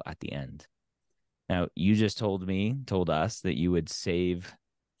 people at the end. Now, you just told us that you would save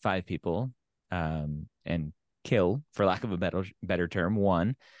 5 people and kill, for lack of a better term,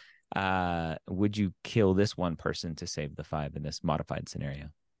 one. Would you kill this one person to save the 5 in this modified scenario?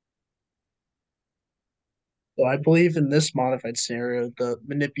 So I believe in this modified scenario, the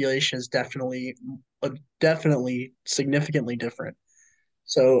manipulation is definitely significantly different.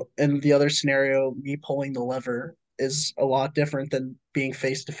 So in the other scenario, me pulling the lever is a lot different than being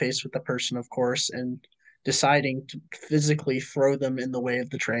face to face with the person, of course, and deciding to physically throw them in the way of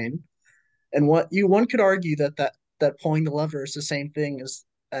the train. And one could argue that pulling the lever is the same thing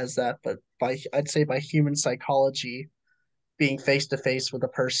as that, but I'd say by human psychology, being face to face with a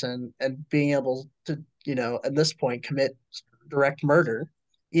person and being able to, at this point, commit direct murder,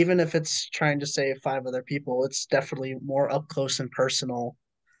 even if it's trying to save 5 other people, it's definitely more up close and personal.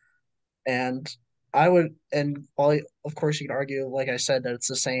 And while of course you can argue, like I said, that it's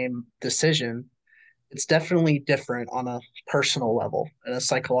the same decision, it's definitely different on a personal level and a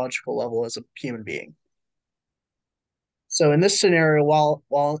psychological level as a human being. So in this scenario,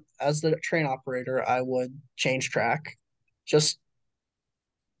 while as the train operator, I would change track, just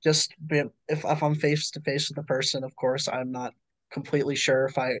if I'm face to face with the person. Of course, I'm not completely sure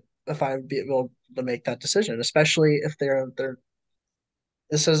if I would be able to make that decision, especially if they're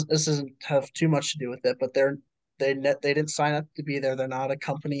this doesn't have too much to do with it, but they didn't sign up to be there. They're not a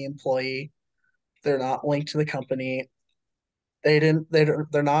company employee. They're not linked to the company. They're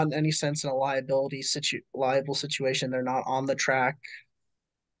not in any sense in a liable situation. They're not on the track.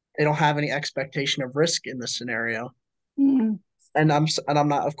 They don't have any expectation of risk in this scenario. Mm-hmm. And I'm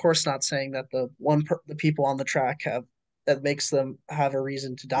not, of course, not saying that the people on the track have that makes them have a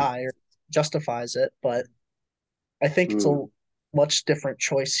reason to die or justifies it, but I think it's a much different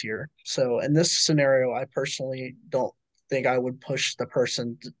choice here. So in this scenario, I personally don't think I would push the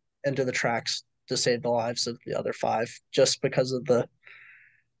person into the tracks to save the lives of the other 5, just because of the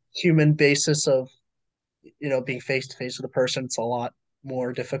human basis of being face to face with a person. It's a lot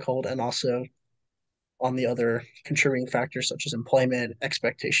more difficult, and also on the other contributing factors such as employment,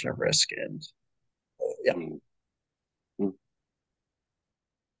 expectation of risk, and yeah. Mm-hmm.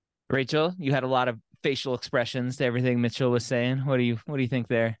 Rachel, you had a lot of facial expressions to everything Mitchell was saying. What do you think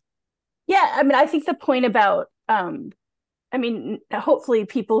there? Yeah, I mean, I think the point about hopefully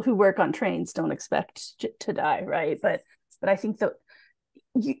people who work on trains don't expect to die, right? But I think that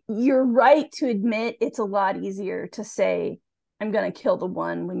you're right to admit it's a lot easier to say I'm going to kill the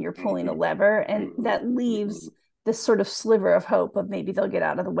one when you're pulling a lever, and that leaves this sort of sliver of hope of maybe they'll get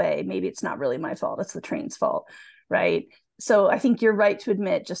out of the way. Maybe it's not really my fault. It's the train's fault, right? So I think you're right to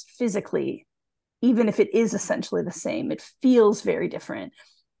admit just physically, even if it is essentially the same, it feels very different,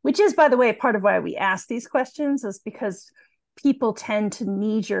 which is, by the way, part of why we ask these questions, is because people tend to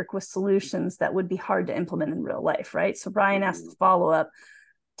knee jerk with solutions that would be hard to implement in real life, right? So Ryan asked the follow-up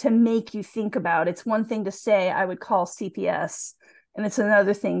to make you think about, it's one thing to say, I would call CPS, and it's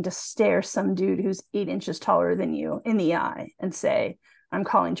another thing to stare some dude who's 8 inches taller than you in the eye and say, I'm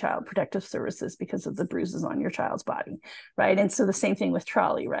calling Child Protective Services because of the bruises on your child's body, right? And so the same thing with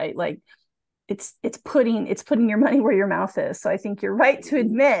trolley, right? Like it's putting your money where your mouth is. So I think you're right to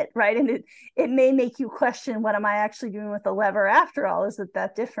admit, right? And it may make you question, what am I actually doing with the lever after all? Is it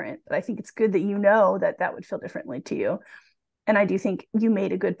that different? But I think it's good that you know that would feel differently to you. And I do think you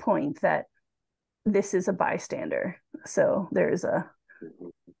made a good point that this is a bystander. So there's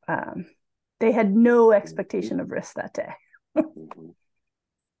they had no expectation of risk that day.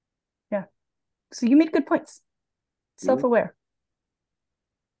 Yeah. So you made good points. Self-aware.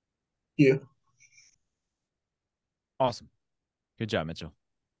 Yeah. Awesome. Good job, Mitchell.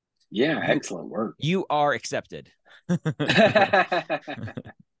 Yeah, excellent work. You are accepted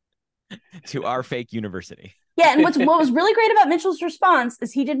to our fake university. Yeah, and what was really great about Mitchell's response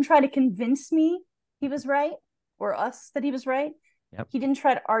is he didn't try to convince me he was right, or us that he was right. Yep. He didn't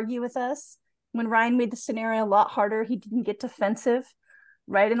try to argue with us. When Ryan made the scenario a lot harder, he didn't get defensive,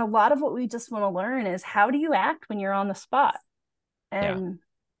 right? And a lot of what we just want to learn is, how do you act when you're on the spot? And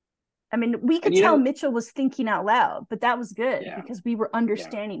I mean, we could tell Mitchell was thinking out loud, but that was good because we were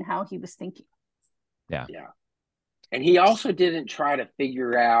understanding how he was thinking. Yeah. And he also didn't try to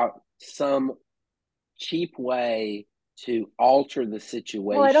figure out some cheap way to alter the situation.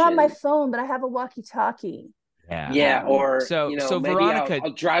 Well, I don't have my phone, but I have a walkie-talkie. Yeah. Or, so maybe Veronica,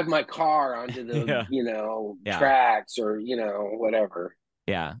 I'll drive my car onto the, tracks or, whatever.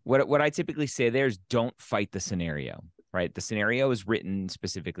 Yeah. What I typically say there is, don't fight the scenario, right? The scenario is written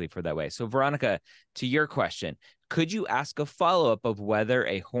specifically for that way. So Veronica, to your question, could you ask a follow-up of whether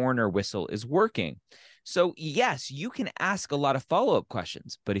a horn or whistle is working? So yes, you can ask a lot of follow-up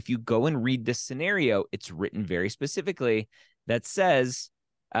questions, but if you go and read this scenario, it's written very specifically that says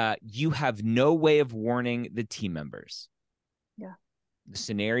you have no way of warning the team members. Yeah. The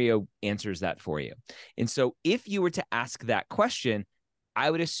scenario answers that for you. And so if you were to ask that question,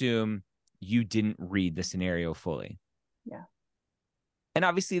 I would assume you didn't read the scenario fully. Yeah. And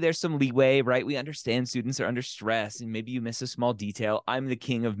obviously there's some leeway, right? We understand students are under stress and maybe you miss a small detail. I'm the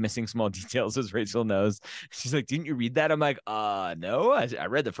king of missing small details, as Rachel knows. She's like, didn't you read that? I'm like, no, I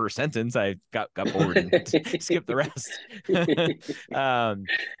read the first sentence. I got bored and skipped the rest.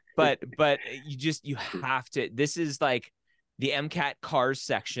 But you have to, this is like the MCAT cars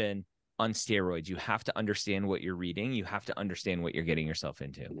section on steroids. You have to understand what you're reading. You have to understand what you're getting yourself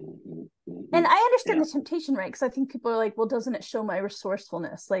into. And I understand the temptation, right? Because I think people are like, well, doesn't it show my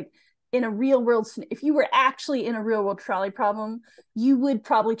resourcefulness? Like in a real world, if you were actually in a real world trolley problem, you would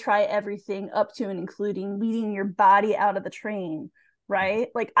probably try everything up to and including leading your body out of the train, right?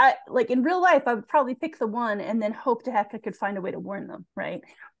 Like in real life, I would probably pick the one and then hope to heck I could find a way to warn them, right?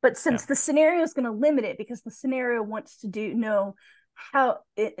 But since the scenario is going to limit it, because the scenario wants to know how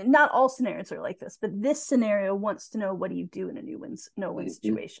not all scenarios are like this, but this scenario wants to know, what do you do in a no-win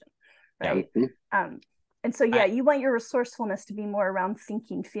situation, right? And so you want your resourcefulness to be more around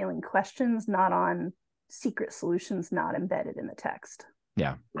thinking, feeling questions, not on secret solutions not embedded in the text.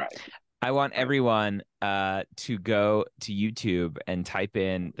 Yeah, right. I want everyone to go to YouTube and type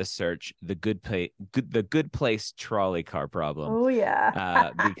in the search the good place trolley car problem. Oh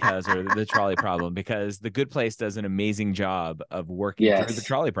yeah. or the trolley problem, because the Good Place does an amazing job of working through the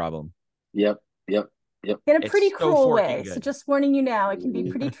trolley problem. Yep. In a pretty cruel way. So just warning you now, it can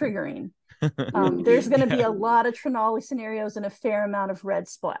be pretty triggering. There's going to be a lot of trolley scenarios and a fair amount of red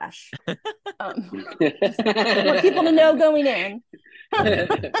splash. I want people to know going in.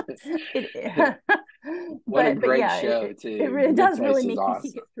 What a great show too. It really does really make you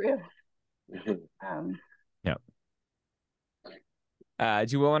think it through.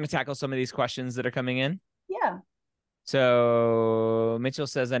 Do we want to tackle some of these questions that are coming in? Yeah. So Mitchell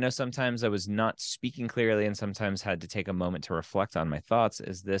says, I know sometimes I was not speaking clearly and sometimes had to take a moment to reflect on my thoughts.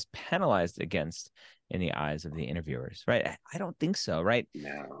 Is this penalized against in the eyes of the interviewers? Right? I don't think so, right?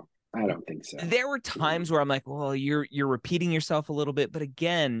 No, I don't think so. There were times where I'm like, well, you're repeating yourself a little bit, but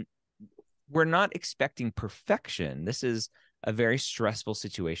again, we're not expecting perfection. This is a very stressful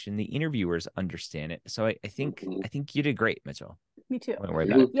situation. The interviewers understand it. So I think you did great, Mitchell. Me too. Don't worry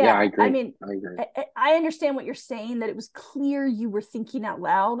about it. Yeah, I agree. I mean, I understand what you're saying, that it was clear you were thinking out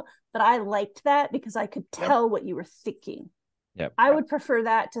loud, but I liked that because I could tell what you were thinking. Yep. I would prefer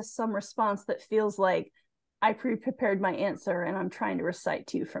that to some response that feels like I pre-prepared my answer and I'm trying to recite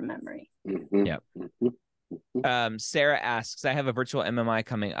to you from memory. Yep. Sarah asks, I have a virtual MMI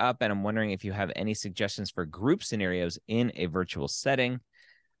coming up, and I'm wondering if you have any suggestions for group scenarios in a virtual setting.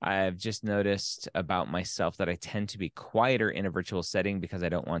 I've just noticed about myself that I tend to be quieter in a virtual setting because I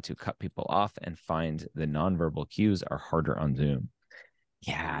don't want to cut people off and find the nonverbal cues are harder on Zoom.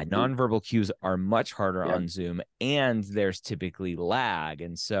 Yeah, nonverbal cues are much harder on Zoom, and there's typically lag.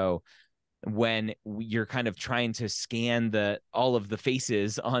 And so when you're kind of trying to scan all of the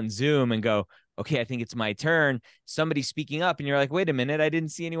faces on Zoom and go, okay, I think it's my turn, somebody's speaking up and you're like, wait a minute, I didn't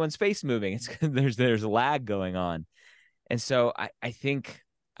see anyone's face moving. It's there's a lag going on. And so I think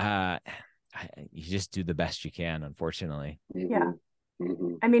you just do the best you can, unfortunately. Yeah.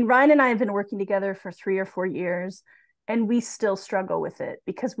 I mean, Ryan and I have been working together for 3 or 4 years, and we still struggle with it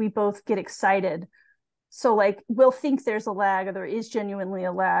because we both get excited. So like we'll think there's a lag, or there is genuinely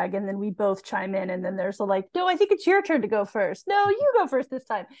a lag, and then we both chime in, and then there's a like, no, I think it's your turn to go first. No, you go first this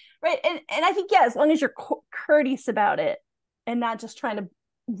time, right? And I think, yeah, as long as you're courteous about it and not just trying to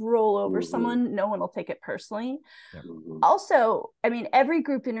roll over someone, no one will take it personally. Also, I mean, every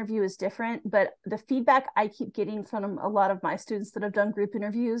group interview is different, but the feedback I keep getting from a lot of my students that have done group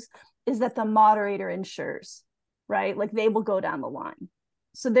interviews is that the moderator ensures, right? Like they will go down the line.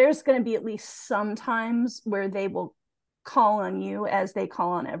 So there's going to be at least some times where they will call on you as they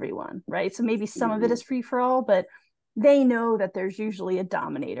call on everyone, right? So maybe some of it is free for all, but they know that there's usually a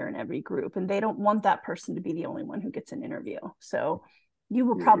dominator in every group, and they don't want that person to be the only one who gets an interview. So you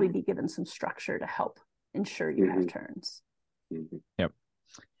will probably be given some structure to help ensure you have turns. Yep.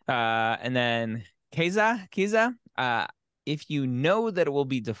 And then Kiza, if you know that it will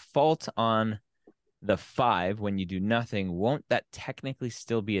be default on the 5 when you do nothing, won't that technically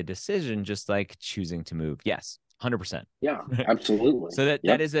still be a decision, just like choosing to move? Yes, 100%. Yeah, absolutely. So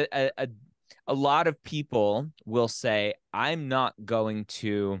that is a lot of people will say, I'm not going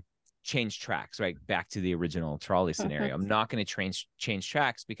to change tracks, right? Back to the original trolley scenario. I'm not going to change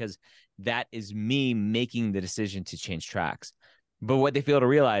tracks because that is me making the decision to change tracks. But what they fail to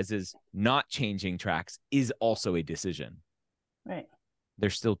realize is not changing tracks is also a decision. Right. They're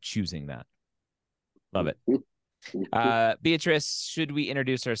still choosing that. Love it. Beatrice, should we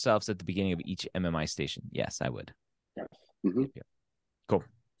introduce ourselves at the beginning of each MMI station? Yes, I would. Yes. Cool.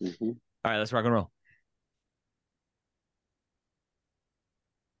 All right, let's rock and roll.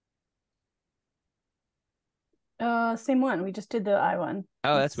 Same one. We just did the I one.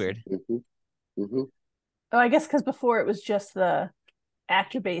 Oh, that's weird. Oh, I guess because before it was just the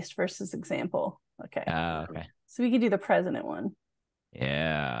actor-based versus example. Okay. Okay. So we could do the president one.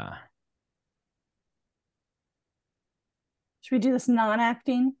 Yeah. Should we do this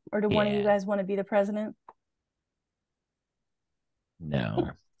non-acting, or do one of you guys want to be the president? No.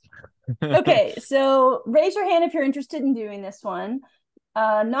 Okay, so raise your hand if you're interested in doing this one.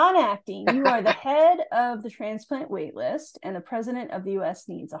 Non-acting, you are the head of the transplant wait list, and the president of the US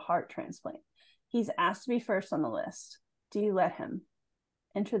needs a heart transplant. He's asked to be first on the list. Do you let him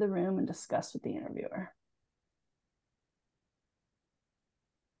enter the room and discuss with the interviewer?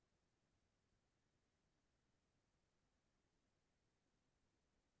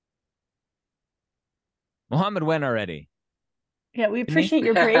 Mohammed went already. Yeah, we appreciate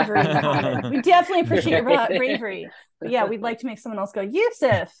your bravery, Mohammed. We definitely appreciate your bravery. But yeah, we'd like to make someone else go,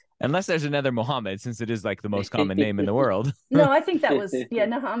 Yusuf. Unless there's another Mohammed, since it is like the most common name in the world. No, I think that was,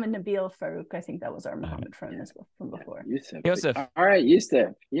 Mohammed Nabil Farouk. I think that was our Mohammed from before. Yusuf. All right, Yusuf.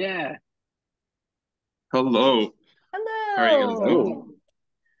 Yeah. Hello. Hello. How are you guys doing?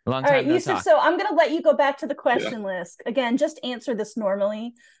 Long time All right, no Yusuf, talk. so I'm going to let you go back to the question list. Again, just answer this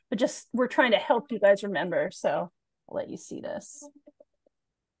normally, but we're trying to help you guys remember. So I'll let you see this.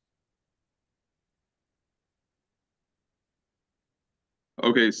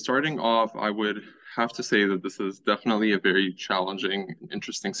 Okay, starting off, I would have to say that this is definitely a very challenging and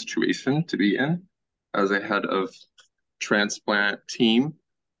interesting situation to be in as a head of transplant team,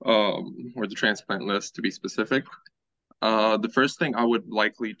 or the transplant list to be specific. The first thing I would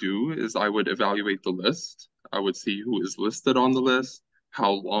likely do is I would evaluate the list. I would see who is listed on the list,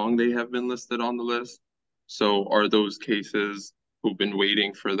 how long they have been listed on the list. So are those cases who've been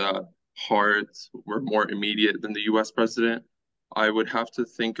waiting for that heart were more immediate than the US president? I would have to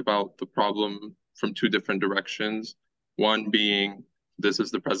think about the problem from 2 different directions. One being, this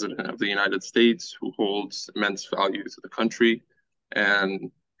is the president of the United States who holds immense value to the country,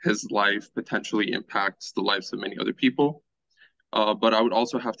 and his life potentially impacts the lives of many other people. But I would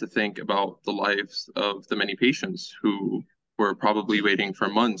also have to think about the lives of the many patients who were probably waiting for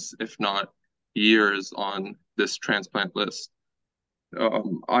months, if not years, on this transplant list.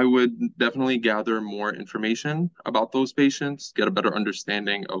 I would definitely gather more information about those patients, get a better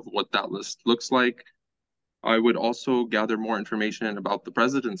understanding of what that list looks like, I would also gather more information about the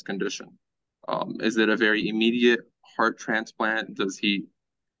president's condition. Is it a very immediate heart transplant? Does he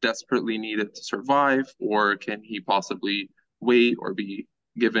desperately need it to survive, or can he possibly wait or be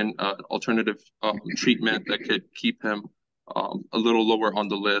given an alternative treatment that could keep him a little lower on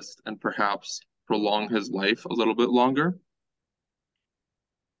the list and perhaps prolong his life a little bit longer?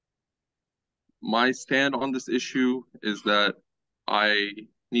 My stand on this issue is that I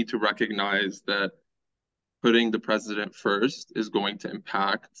need to recognize that putting the president first is going to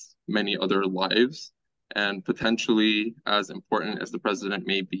impact many other lives. And potentially, as important as the president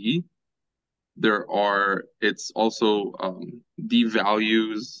may be, it's also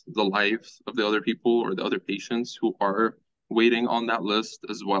devalues the lives of the other people or the other patients who are waiting on that list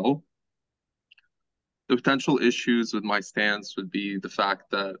as well. The potential issues with my stance would be the fact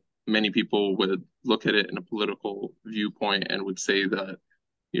that many people would look at it in a political viewpoint and would say that,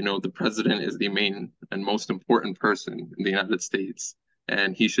 the president is the main and most important person in the United States,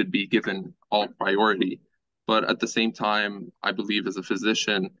 and he should be given all priority. But at the same time, I believe as a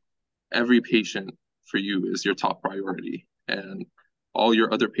physician, every patient for you is your top priority. And all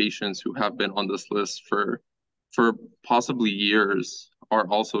your other patients who have been on this list for possibly years are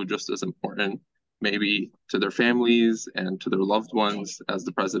also just as important, maybe to their families and to their loved ones, as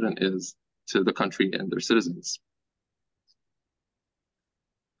the president is to the country and their citizens.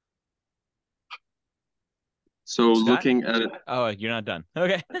 So Scott? looking at it, Oh, you're not done.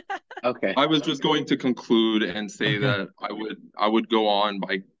 Okay. Okay. I was just going to conclude and say that I would go on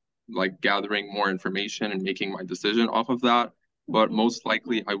by gathering more information and making my decision off of that. But most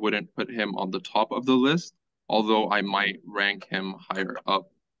likely I wouldn't put him on the top of the list, although I might rank him higher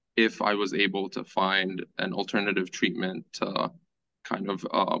up if I was able to find an alternative treatment to kind of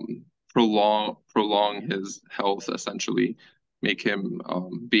prolong his health, essentially, make him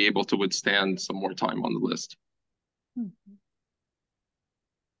be able to withstand some more time on the list.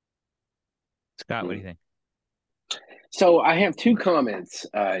 Scott, what do you think? So I have two comments,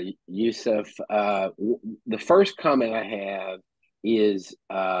 Yusuf. The first comment I have is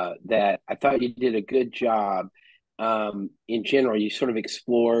that I thought you did a good job. In general, you sort of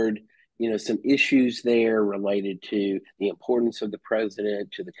explored, some issues there related to the importance of the president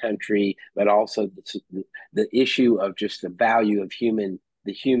to the country, but also the issue of just the value of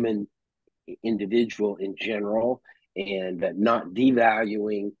the human individual in general, and not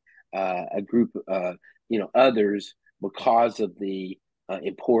devaluing a group, others because of the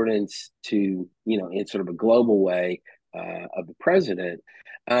importance to, in sort of a global way of the president.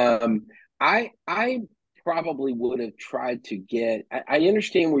 I probably would have tried to get. I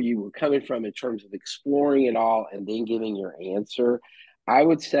understand where you were coming from in terms of exploring it all and then giving your answer. I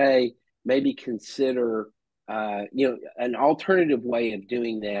would say maybe consider an alternative way of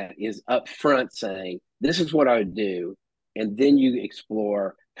doing that is up front saying, this is what I would do. And then you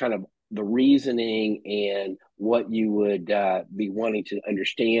explore kind of the reasoning and what you would be wanting to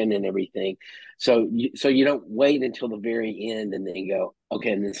understand and everything. So you don't wait until the very end and then go,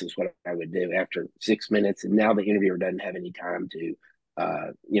 okay, and this is what I would do after 6 minutes. And now the interviewer doesn't have any time to,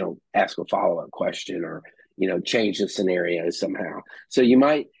 ask a follow-up question or, change the scenario somehow. So you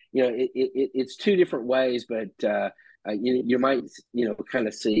might, it's two different ways, but you might, kind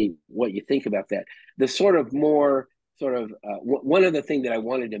of see what you think about that. The sort of more one of the things that I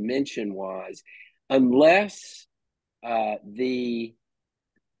wanted to mention was, unless the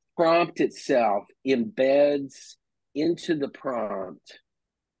prompt itself embeds into the prompt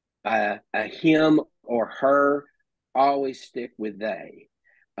a him or her, always stick with they.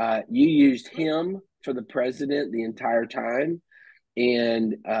 You used him for the president the entire time.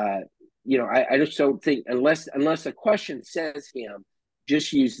 And I just don't think, unless a question says him,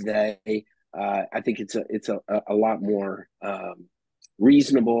 just use they. I think it's a lot more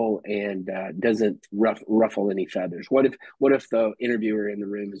reasonable and doesn't ruffle any feathers. What if the interviewer in the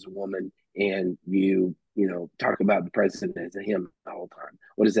room is a woman and you talk about the president as a him the whole time?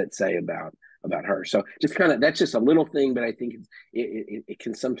 What does that say about her? So just kind of, that's just a little thing, but I think it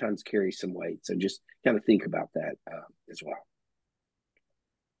can sometimes carry some weight. So just kind of think about that as well.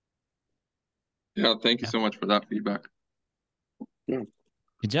 Yeah, thank you so much for that feedback. Yeah.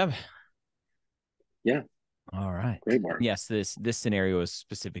 Good job. Yeah. All right. Great, Mark. Yes, this scenario is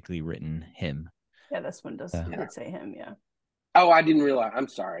specifically written him. Yeah, this one does would say him. Yeah. Oh, I didn't realize. I'm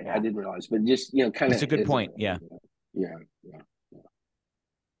sorry. Yeah. I didn't realize, but just, kind of. It's a good point. Yeah. Yeah.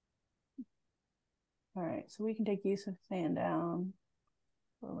 All right. So we can take Yusuf fan down.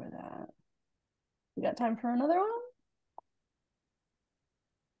 Over that. We got time for another one?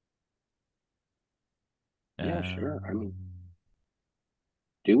 Yeah, sure. I mean,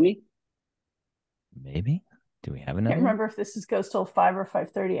 do we? Maybe. Do we have I another? can't remember if this goes till 5 or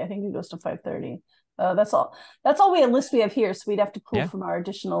 5:30. I think it goes to 5:30. That's all. That's all list we have here. So we'd have to pull from our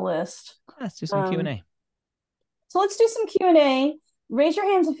additional list. Let's do some Q&A. So let's do some Q&A. Raise your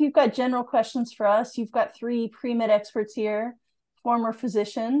hands if you've got general questions for us. You've got 3 pre-med experts here: former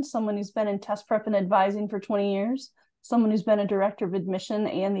physician, someone who's been in test prep and advising for 20 years, someone who's been a director of admission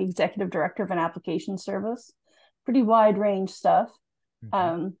and the executive director of an application service. Pretty wide range stuff.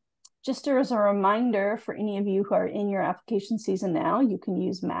 Just as a reminder for any of you who are in your application season now, you can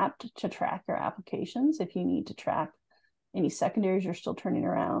use Mapped to track your applications if you need to track any secondaries you're still turning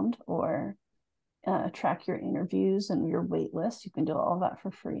around, or track your interviews and your wait list. You can do all that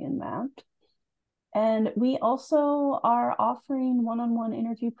for free in Mapped. And we also are offering one-on-one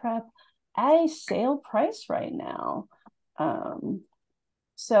interview prep at a sale price right now.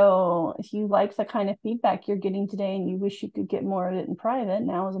 So if you like the kind of feedback you're getting today and you wish you could get more of it in private,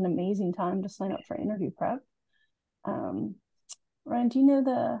 now is an amazing time to sign up for interview prep. Ryan, do you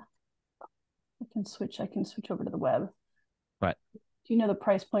know I can switch over to the web. What? Do you know the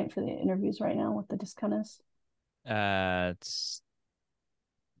price point for the interviews right now, what the discount is? It's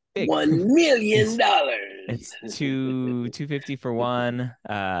big. $1 million. It's $250 for one,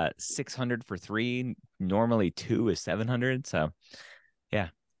 $600 for 3. Normally 2 is $700. So yeah,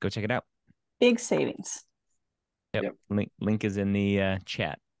 go check it out. Big savings. Yep. Link is in the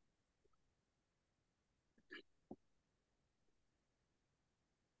chat.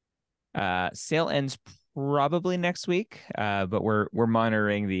 Sale ends probably next week, but we're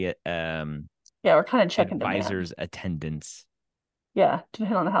monitoring the we're kind of checking advisors' attendance. Yeah,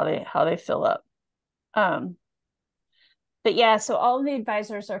 depending on how they fill up. But yeah, so all of the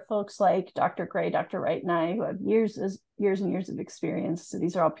advisors are folks like Dr. Gray, Dr. Wright, and I, who have years and years of experience. So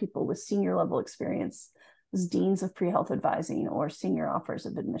these are all people with senior level experience as deans of pre-health advising or senior offers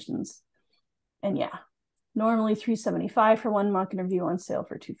of admissions. And yeah, normally $375 for one mock interview, on sale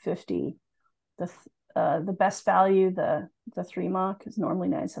for $250. The best value, the 3 mock, is normally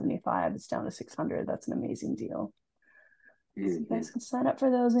 $975. It's down to $600. That's an amazing deal. So you guys can sign up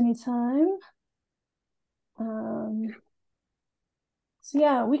for those anytime. So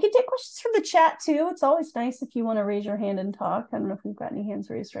yeah, we can take questions from the chat too. It's always nice if you want to raise your hand and talk. I don't know if we've got any hands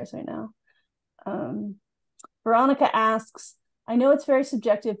raised right now. Veronica asks, I know it's very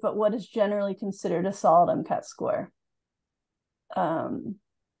subjective, but what is generally considered a solid MCAT score?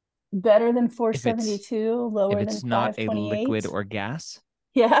 Better than 472, lower than 528. If it's not a liquid or gas.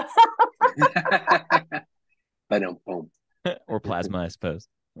 Yeah. Or plasma, I suppose.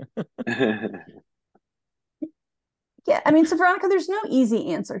 Yeah, I mean, so Veronica, there's no easy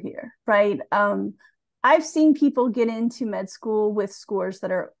answer here, right? I've seen people get into med school with scores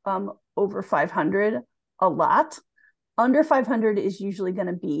that are over 500 a lot. Under 500 is usually going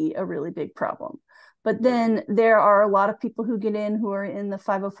to be a really big problem. But then there are a lot of people who get in who are in the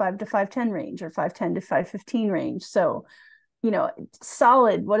 505 to 510 range, or 510 to 515 range. So,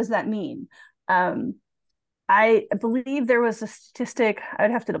 solid, what does that mean? I believe there was a statistic,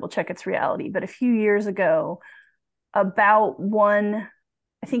 I'd have to double check its reality, but a few years ago, about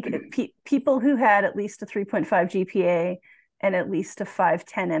people who had at least a 3.5 GPA and at least a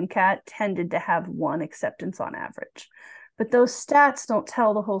 510 MCAT tended to have 1 acceptance on average. But those stats don't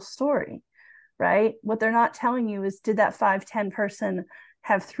tell the whole story, right? What they're not telling you is, did that 510 person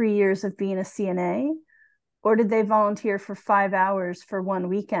have 3 years of being a CNA? Or did they volunteer for 5 hours for one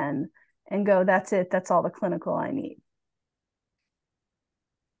weekend and go, that's it, that's all the clinical I need?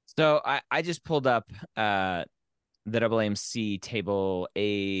 So I just pulled up the AAMC table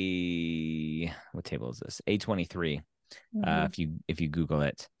what table is this? A23. If you Google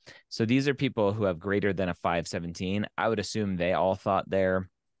it. So these are people who have greater than a 517. I would assume they all thought their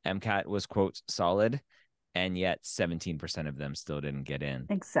MCAT was, quote, solid, and yet 17% of them still didn't get in.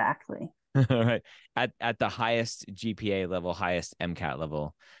 Exactly. Right. At the highest GPA level, highest MCAT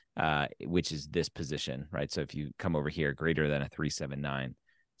level, which is this position, right? So if you come over here, greater than a 379,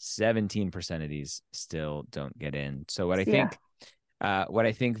 17% of these still don't get in. So what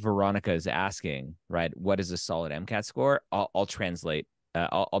I think Veronica is asking, right? What is a solid MCAT score? I'll translate.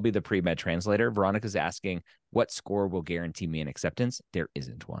 I'll be the pre-med translator. Veronica's asking, what score will guarantee me an acceptance? There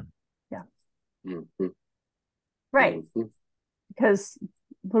isn't one. Yeah. Mm-hmm. Right. Because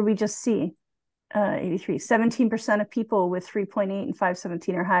what did we just see? 17% of people with 3.8 and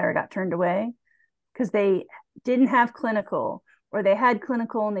 517 or higher got turned away because they didn't have clinical, or they had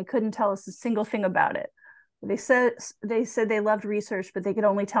clinical and they couldn't tell us a single thing about it. They said they loved research, but they could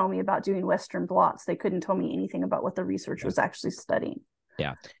only tell me about doing Western blots. They couldn't tell me anything about what the research was actually studying.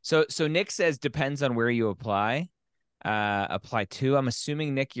 Yeah. So Nick says depends on where you apply. apply to? I'm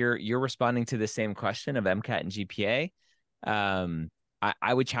assuming, Nick, you're responding to the same question of MCAT and GPA.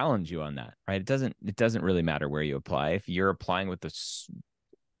 I would challenge you on that, right? It doesn't really matter where you apply. If you're applying with the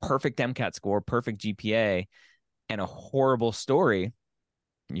perfect MCAT score, perfect GPA, and a horrible story,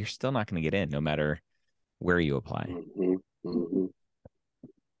 you're still not going to get in, no matter where you apply. Mm-hmm. Mm-hmm.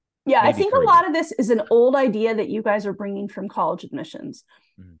 Yeah, I think a lot of this is an old idea that you guys are bringing from college admissions,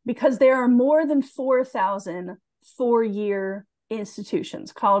 because there are more than 4,000 four-year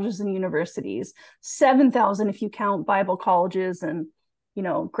institutions, colleges and universities, 7,000 if you count Bible colleges and, you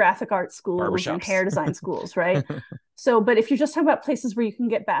know, graphic art schools and hair design schools, right? So, but if you're just talking about places where you can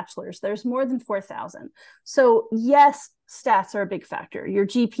get bachelors, there's more than 4,000. So yes, stats are a big factor. Your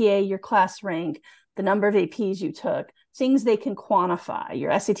GPA, your class rank, the number of APs you took, things they can quantify,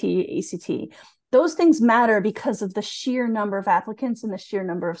 your SAT, ACT, those things matter because of the sheer number of applicants and the sheer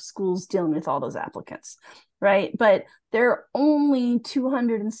number of schools dealing with all those applicants, right? But there are only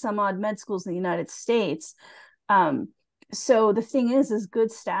 200 and some odd med schools in the United States. So the thing is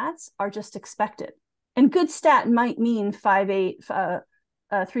good stats are just expected. And good stat might mean 5.8,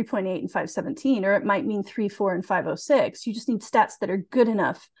 3.8 and 517, or it might mean 3.4 and 506. You just need stats that are good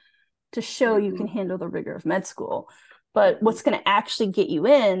enough to show you can handle the rigor of med school. But what's going to actually get you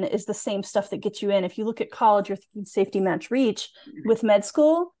in is the same stuff that gets you in. If you look at college, you're thinking safety match reach. With med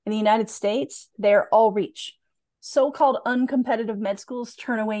school in the United States, they're all reach. So-called uncompetitive med schools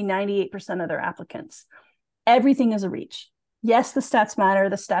turn away 98% of their applicants. Everything is a reach. Yes, the stats matter.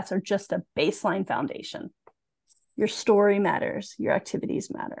 The stats are just a baseline foundation. Your story matters. Your activities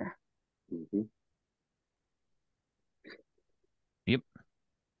matter. Mm-hmm. Yep.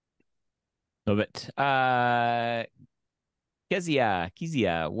 Love it.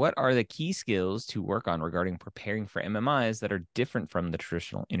 Kezia, what are the key skills to work on regarding preparing for MMIs that are different from the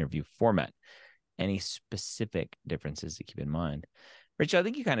traditional interview format? Any specific differences to keep in mind? Rachel, I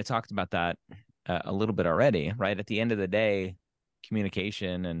think you kind of talked about that a little bit already, right? At the end of the day,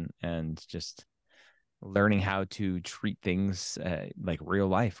 communication and just learning how to treat things like real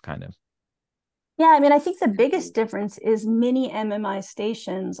life, kind of. Yeah, I mean, I think the biggest difference is many MMI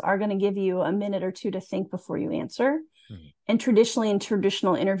stations are going to give you a minute or two to think before you answer. And traditionally, in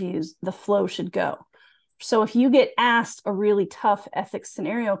traditional interviews, the flow should go. So if you get asked a really tough ethics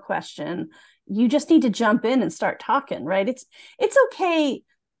scenario question, you just need to jump in and start talking, right? It's okay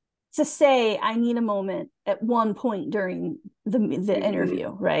to say, I need a moment at one point during the interview,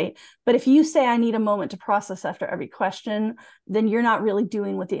 right? But if you say, I need a moment to process after every question, then you're not really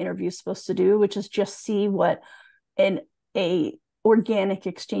doing what the interview is supposed to do, which is just see what a organic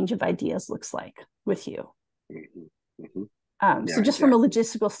exchange of ideas looks like with you. So just from a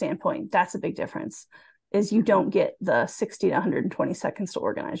logistical standpoint, that's a big difference, is you don't get the 60 to 120 seconds to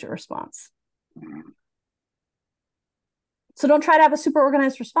organize your response. So don't try to have a super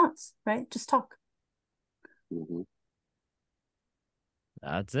organized response, right? Just talk.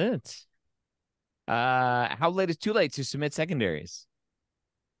 That's it. How late is too late to submit secondaries?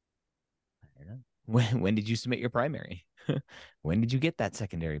 I don't know. When did you submit your primary? When did you get that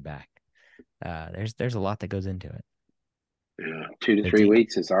secondary back? There's a lot that goes into it. Yeah, 2 to 3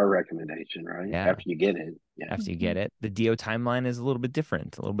 weeks is our recommendation, right? Yeah. After you get it. Yeah. After you get it. The DO timeline is a little bit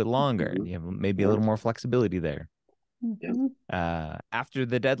different, a little bit longer. You have maybe a little more flexibility there. After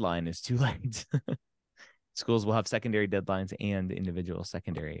the deadline is too late. Schools will have secondary deadlines and individual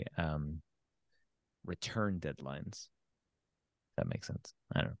secondary return deadlines. That makes sense.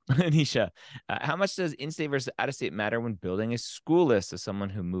 I don't know. Anisha, how much does in-state versus out-of-state matter when building a school list? As someone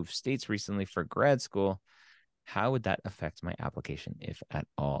who moved states recently for grad school, how would that affect my application, if at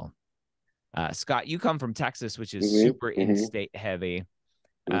all? Scott, you come from Texas, which is super in-state heavy.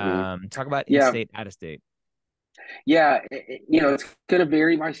 Talk about in-state, out-of-state. Yeah, it's going to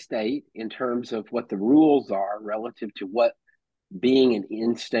vary by state in terms of what the rules are relative to what being an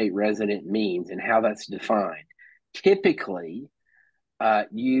in-state resident means and how that's defined. Typically,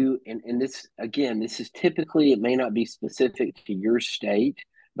 this is typically, it may not be specific to your state,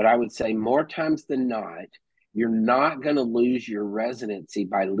 but I would say more times than not, you're not going to lose your residency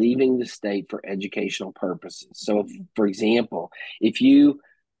by leaving the state for educational purposes. So, for example, if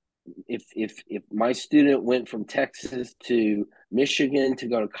my student went from Texas to Michigan to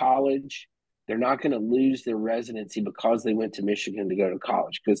go to college, they're not going to lose their residency because they went to Michigan to go to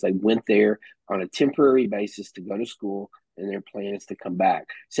college, because they went there on a temporary basis to go to school and their plan is to come back.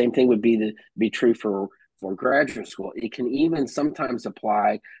 Same thing would be true for graduate school. It can even sometimes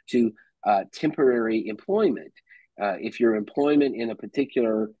apply to temporary employment. If your employment in a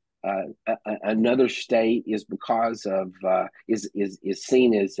particular another state is because of is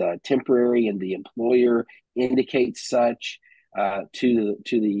seen as temporary, and the employer indicates such to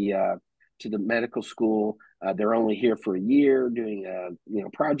the medical school. They're only here for a year doing a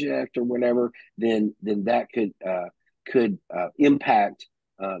project or whatever. Then that could impact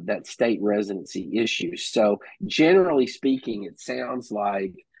that state residency issue. So generally speaking, it sounds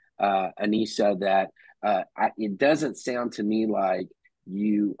like Anissa, that it doesn't sound to me like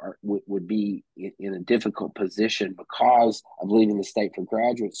you would be in a difficult position because of leaving the state for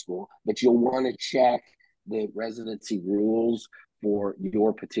graduate school, but you'll want to check the residency rules for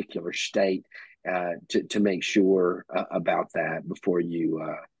your particular state to make sure about that before you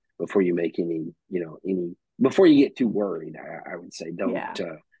make any before you get too worried. I would say don't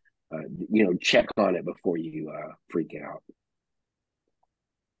check on it before you freak out.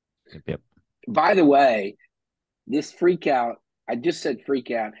 Yep. By the way, this freak out, I just said freak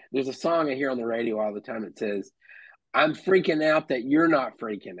out. There's a song I hear on the radio all the time that says, "I'm freaking out that you're not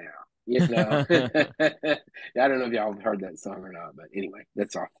freaking out." You know, I don't know if y'all have heard that song or not, but anyway,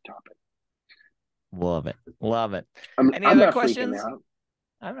 that's off the topic. Love it. Love it. Any I'm other not questions? Freaking out.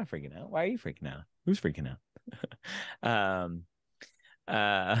 I'm not freaking out. Why are you freaking out? Who's freaking out?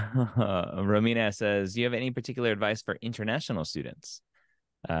 Romina says, do you have any particular advice for international students?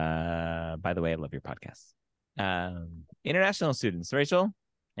 By the way, I love your podcast. International students, Rachel,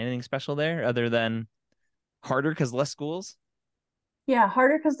 anything special there other than harder because less schools? Yeah,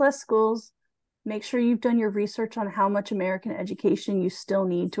 harder because less schools. Make sure you've done your research on how much American education you still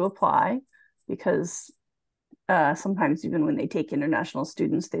need to apply, because sometimes even when they take international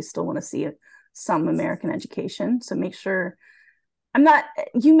students, they still want to see some American education. So make sure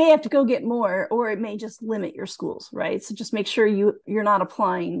you may have to go get more, or it may just limit your schools, right? So just make sure you're not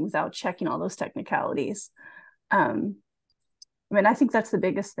applying without checking all those technicalities. I mean, I think that's the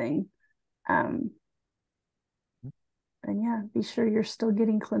biggest thing. And yeah, be sure you're still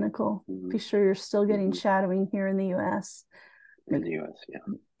getting clinical. Be sure you're still getting shadowing here in the U.S. In the U.S.,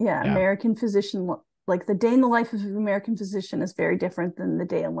 yeah. American physician, like the day in the life of an American physician is very different than the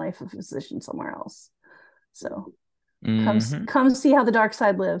day in life of a physician somewhere else. So come see how the dark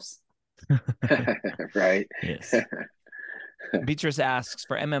side lives. Right. Yes. Beatrice asks,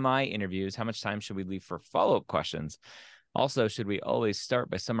 for MMI interviews, how much time should we leave for follow-up questions? Also, should we always start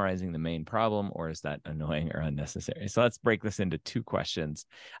by summarizing the main problem, or is that annoying or unnecessary? So let's break this into two questions.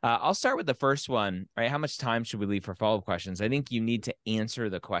 I'll start with the first one, right? How much time should we leave for follow-up questions? I think you need to answer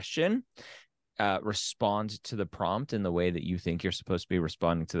the question, respond to the prompt in the way that you think you're supposed to be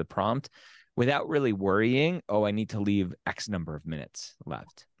responding to the prompt without really worrying, oh, I need to leave X number of minutes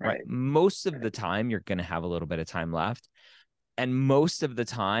left. Right. Most of the time, you're going to have a little bit of time left. And most of the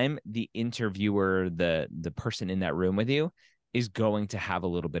time, the interviewer, the person in that room with you, is going to have a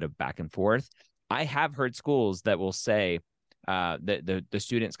little bit of back and forth. I have heard schools that will say that the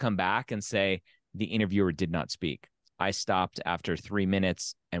students come back and say, the interviewer did not speak. I stopped after 3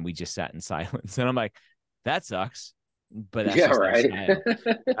 minutes and we just sat in silence. And I'm like, that sucks. But that's just their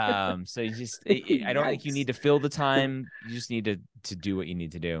style. So you just, I don't think you need to fill the time. You just need to do what you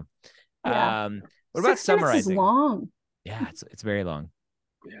need to do. Yeah. What about summarizing? Is long. Yeah, it's very long.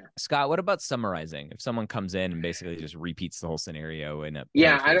 Yeah. Scott, what about summarizing? If someone comes in and basically just repeats the whole scenario in a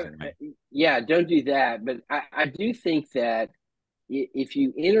don't do that. But I do think that if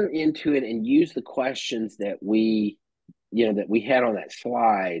you enter into it and use the questions that we had on that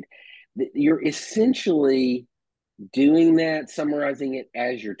slide, you're essentially doing that, summarizing it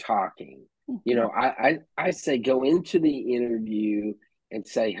as you're talking. I say go into the interview and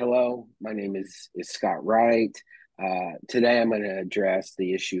say, hello, my name is Scott Wright. Today I'm going to address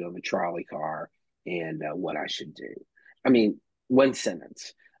the issue of a trolley car and what I should do. I mean, one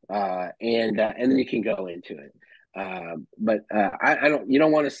sentence, and then you can go into it. But you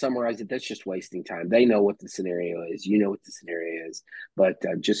don't want to summarize it. That's just wasting time. They know what the scenario is. You know what the scenario is. But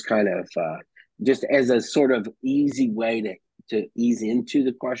just kind of just as a sort of easy way to ease into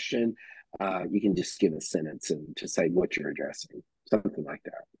the question, you can just give a sentence and to say what you're addressing, something like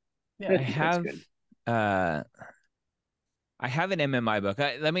that. Yeah, I have an MMI book.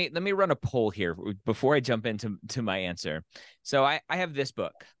 Let me run a poll here before I jump into my answer. So I have this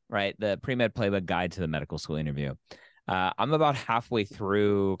book, right? The Pre-Med Playbook Guide to the Medical School Interview. I'm about halfway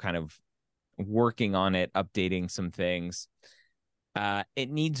through kind of working on it, updating some things. It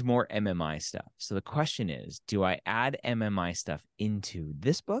needs more MMI stuff. So the question is, do I add MMI stuff into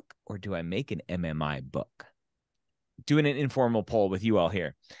this book, or do I make an MMI book? Doing an informal poll with you all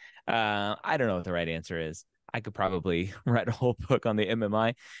here. I don't know what the right answer is. I could probably write a whole book on the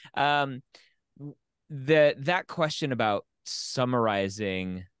MMI. That question about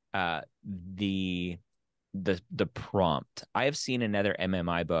summarizing the prompt. I have seen another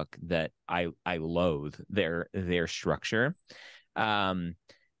MMI book that I loathe their structure.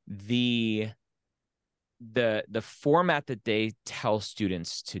 The format that they tell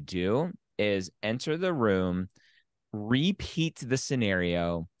students to do is enter the room, repeat the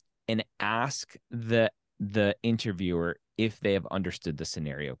scenario, and ask the interviewer if they have understood the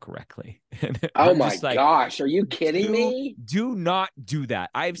scenario correctly. Oh my gosh, are you kidding me? Do not do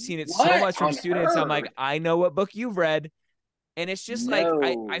that. I've seen it so What much from on students. I'm like, earth? I know what book you've read. And it's just like,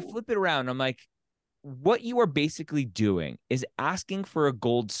 I No. flip it around. I'm like, what you are basically doing is asking for a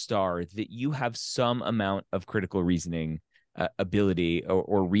gold star that you have some amount of critical reasoning ability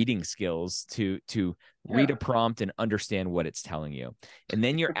or reading skills to read a prompt and understand what it's telling you. And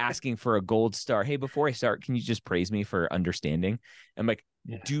then you're asking for a gold star. Hey, before I start, can you just praise me for understanding? I'm like,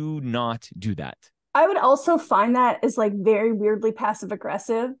 do not do that. I would also find that as like very weirdly passive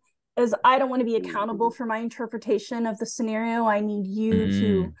aggressive, as I don't want to be accountable for my interpretation of the scenario. I need you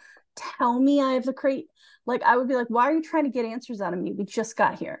to tell me I have a great, like, I would be like, why are you trying to get answers out of me? We just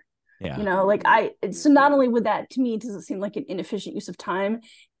got here. Yeah. You know, like so not only would that, to me, does it seem like an inefficient use of time,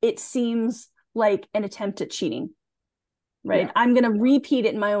 it seems like an attempt at cheating, right? Yeah. I'm going to repeat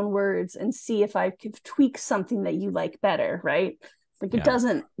it in my own words and see if I could tweak something that you like better, right? Like it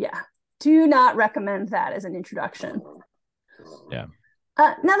doesn't, do not recommend that as an introduction. Yeah.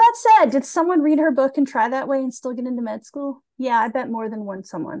 Now that said, did someone read her book and try that way and still get into med school? Yeah, I bet more than one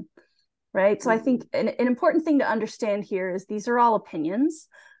someone, right? So I think an important thing to understand here is these are all opinions.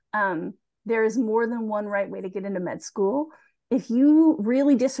 There is more than one right way to get into med school. If you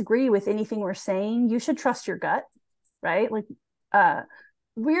really disagree with anything we're saying, you should trust your gut, right? Like,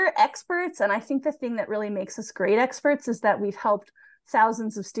 we're experts. And I think the thing that really makes us great experts is that we've helped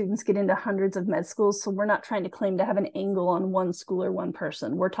thousands of students get into hundreds of med schools. So we're not trying to claim to have an angle on one school or one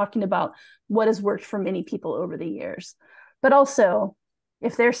person. We're talking about what has worked for many people over the years. But also,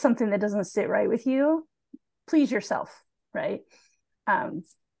 if there's something that doesn't sit right with you, please yourself, right?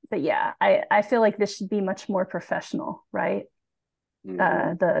 But yeah, I feel like this should be much more professional, right?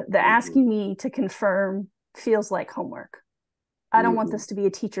 The asking me to confirm feels like homework. I don't want this to be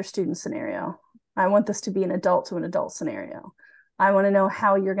a teacher-student scenario. I want this to be an adult to an adult scenario. I want to know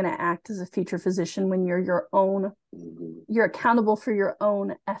how you're going to act as a future physician when you're you're accountable for your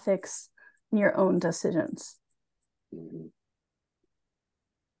own ethics and your own decisions.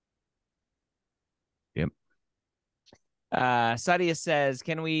 Yep. Sadia says,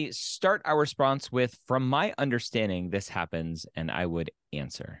 can we start our response with, from my understanding, this happens, and I would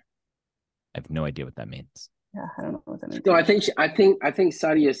answer. I have no idea what that means. Yeah, I don't know what that means. No, I think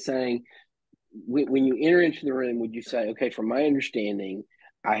Sadia is saying, when you enter into the room, would you say, okay, from my understanding,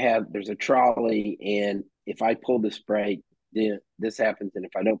 there's a trolley, and if I pull this brake, then this happens, and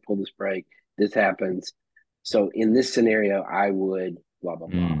if I don't pull this brake, this happens. So in this scenario, I would blah blah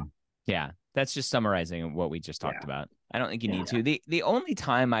blah. Yeah, that's just summarizing what we just talked about. I don't think you need to. The only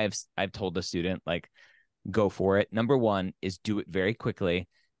time I've told a student, like, go for it, number one, is do it very quickly.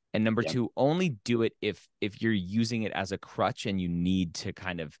 And number two, only do it if you're using it as a crutch and you need to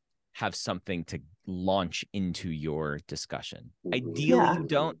kind of have something to launch into your discussion. Ideally, you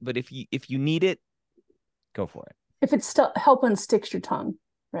don't, but if you need it, go for it. If it's still help unsticks your tongue,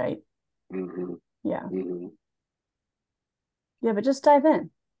 right? Yeah. Yeah, but just dive in.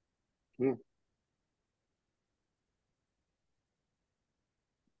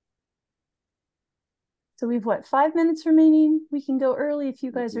 So we've 5 minutes remaining. We can go early if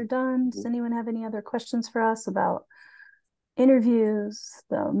you guys are done. Does anyone have any other questions for us about interviews,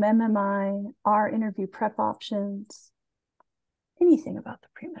 the MMI, our interview prep options, anything about the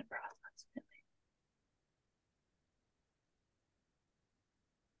pre-med process?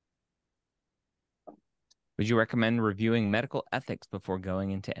 Would you recommend reviewing medical ethics before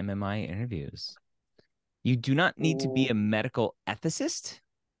going into MMI interviews? You do not need to be a medical ethicist,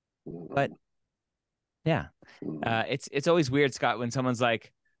 but yeah, it's always weird, Scott, when someone's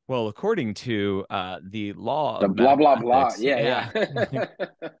like, well, according to the law of blah blah ethics, blah, yeah.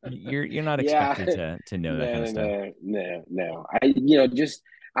 you're not expected to know that kind of stuff. No.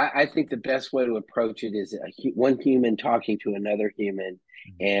 I think the best way to approach it is one human talking to another human,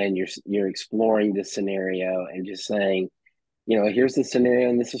 and you're exploring the scenario and just saying, here's the scenario,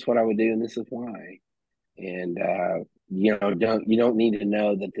 and this is what I would do, and this is why. And you don't need to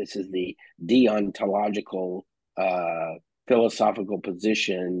know that this is the deontological philosophical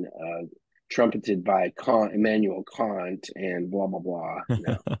position trumpeted by Immanuel Kant and blah blah blah.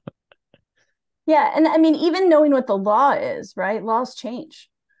 Yeah, and I mean, even knowing what the law is, right? Laws change,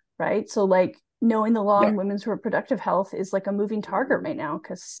 right? So like knowing the law Yeah. on women's reproductive health is like a moving target right now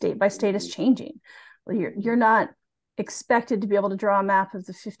because state by state is changing. Well, you're not expected to be able to draw a map of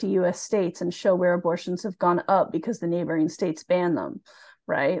the 50 US states and show where abortions have gone up because the neighboring states ban them,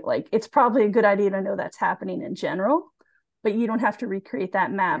 right? Like it's probably a good idea to know that's happening in general, but you don't have to recreate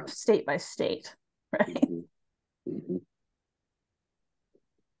that map state by state, right?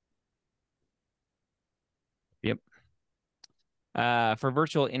 Yep. For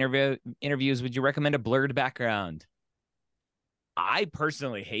virtual interviews, would you recommend a blurred background? I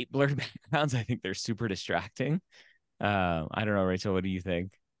personally hate blurred backgrounds. I think they're super distracting. I don't know, Rachel, what do you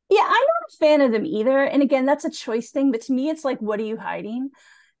think? Yeah, I'm not a fan of them either. And again, that's a choice thing. But to me, it's like, what are you hiding?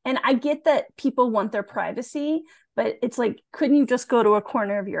 And I get that people want their privacy, but it's like, couldn't you just go to a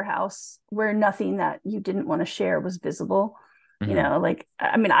corner of your house where nothing that you didn't want to share was visible? You know, like,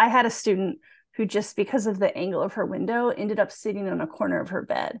 I mean, I had a student who just because of the angle of her window ended up sitting on a corner of her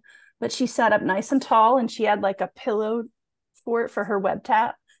bed, but she sat up nice and tall and she had like a pillow for it for her web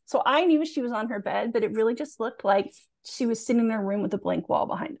tap. So I knew she was on her bed, but it really just looked like she was sitting in a room with a blank wall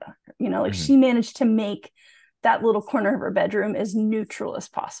behind her. You know, like she managed to make that little corner of her bedroom as neutral as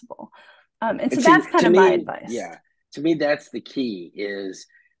possible. And so that's kind of my advice. Yeah. To me, that's the key is,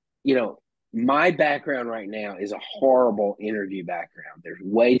 you know, my background right now is a horrible interview background. There's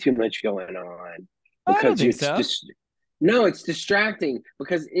way too much going on because no, it's distracting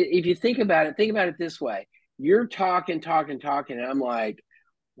because if you think about it this way. You're talking, and I'm like,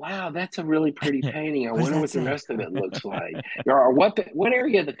 wow, that's a really pretty painting. I wonder what the rest of it looks like. Or what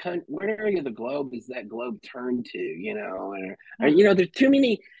area of the globe is that globe turned to? You know, and you know, there's too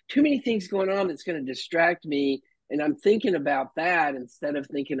many things going on that's going to distract me, and I'm thinking about that instead of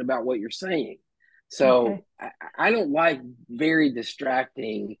thinking about what you're saying. So I don't like very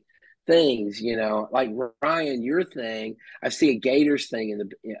distracting things, you know, like Ryan, your thing. I see a Gators thing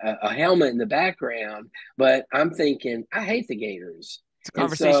in a helmet in the background, but I'm thinking I hate the Gators. It's a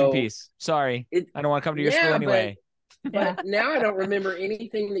conversation piece. Sorry, I don't want to come to your school anyway. But now I don't remember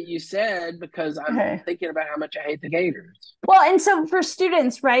anything that you said because I'm thinking about how much I hate the Gators. Well, and so for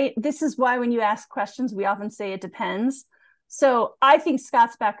students, right, this is why when you ask questions, we often say it depends. So I think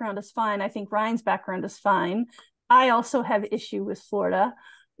Scott's background is fine. I think Ryan's background is fine. I also have issue with Florida.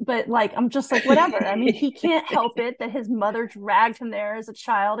 But like, I'm just like, whatever. I mean, he can't help it that his mother dragged him there as a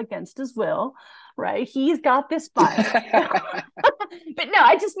child against his will, right? He's got this bias. But no,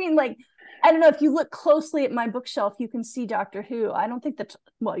 I just mean like, I don't know, if you look closely at my bookshelf, you can see Doctor Who. I don't think that,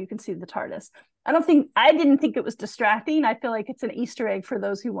 well, you can see the TARDIS. I didn't think it was distracting. I feel like it's an Easter egg for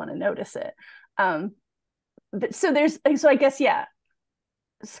those who want to notice it. But so I guess, yeah.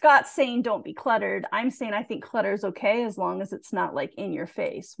 Scott's saying don't be cluttered. I'm saying I think clutter is okay as long as it's not like in your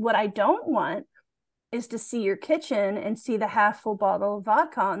face. What I don't want is to see your kitchen and see the half full bottle of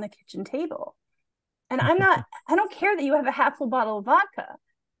vodka on the kitchen table. And I don't care that you have a half full bottle of vodka.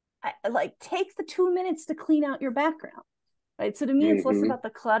 Like take the 2 minutes to clean out your background. Right. So to me, it's less about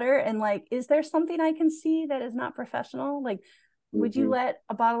the clutter and like, is there something I can see that is not professional? Like, would you let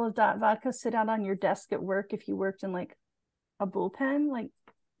a bottle of vodka sit out on your desk at work if you worked in like a bullpen? Like,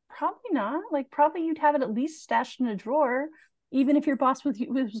 probably not. Like, probably you'd have it at least stashed in a drawer, even if your boss was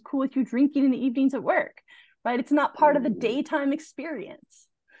cool with you drinking in the evenings at work, right? It's not part of the daytime experience.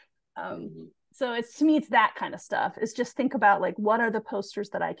 So to me, it's that kind of stuff. It's just think about like, what are the posters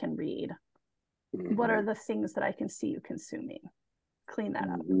that I can read? What are the things that I can see you consuming? Clean that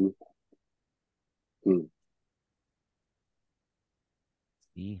up.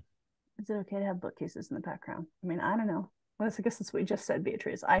 Is it okay to have bookcases in the background? I mean, I don't know. Well, I guess that's what you just said,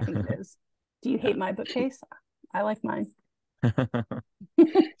 Beatrice. I think it is. Do you hate my bookcase? I like mine.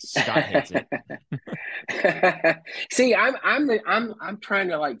 Scott hates it. See, I'm trying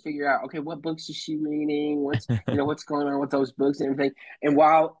to like figure out, okay, what books is she reading? What's what's going on with those books and everything. And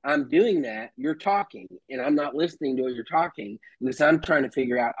while I'm doing that, you're talking, and I'm not listening to what you're talking because I'm trying to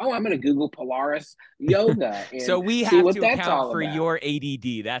figure out. Oh, I'm going to Google Polaris yoga and so we see have what to that's account all for about. your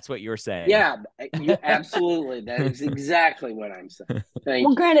ADD. That's what you're saying. Yeah, you absolutely. That is exactly what I'm saying. Thank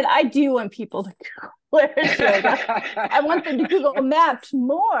you. Granted, I do want people to Google Polaris yoga. I want them to Google Maps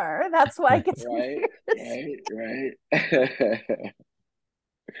more. That's why I get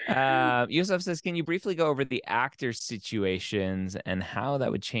right. Yusuf says, can you briefly go over the actor situations and how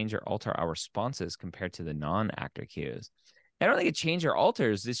that would change or alter our responses compared to the non-actor cues? I don't think it changes or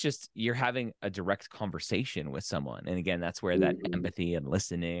alters. It's just you're having a direct conversation with someone. And again, that's where that empathy and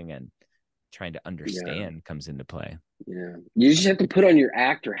listening and trying to understand comes into play. Yeah. You just have to put on your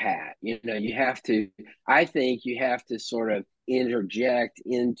actor hat. I think you have to sort of interject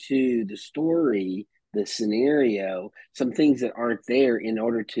into the story, the scenario, some things that aren't there in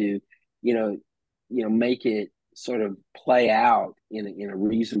order to, make it sort of play out in a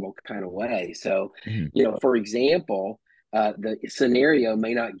reasonable kind of way. So, for example, the scenario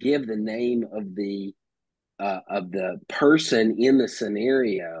may not give the name of the person in the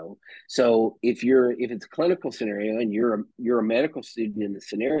scenario. So if it's a clinical scenario and you're a medical student in the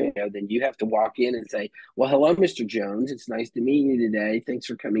scenario, then you have to walk in and say, well, hello, Mr. Jones. It's nice to meet you today. Thanks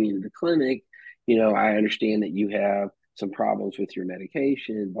for coming into the clinic. I understand that you have some problems with your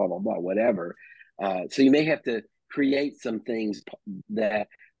medication, blah, blah, blah, whatever. So you may have to create some things that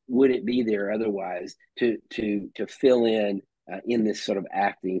wouldn't be there otherwise to fill in this sort of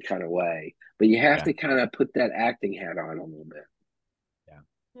acting kind of way. But you have to kind of put that acting hat on a little bit.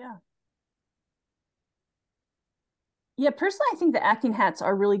 Yeah, personally, I think the acting hats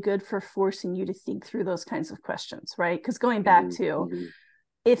are really good for forcing you to think through those kinds of questions, right? Because going back to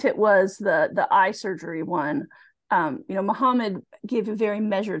if it was the eye surgery one, Muhammad gave a very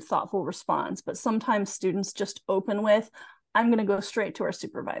measured, thoughtful response, but sometimes students just open with, I'm going to go straight to our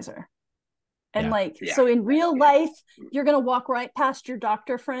supervisor. And so in real life, you're going to walk right past your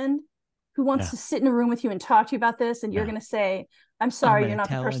doctor friend who wants to sit in a room with you and talk to you about this. And you're going to say, I'm sorry, you're not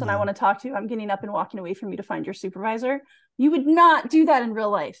the person I want to talk to. I'm getting up and walking away from you to find your supervisor. You would not do that in real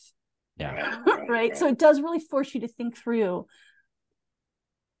life. Right? So it does really force you to think through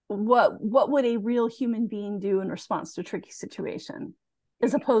what would a real human being do in response to a tricky situation,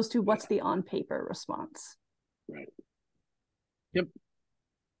 as opposed to what's the on paper response. Yep.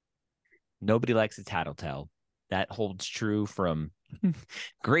 Nobody likes a tattletale. That holds true from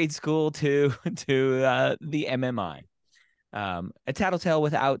grade school to the MMI. A tattletale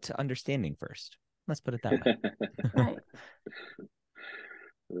without understanding first. Let's put it that way. Right.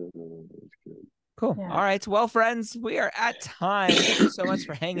 Cool. Yeah. All right. Well, friends, we are at time. Thank you so much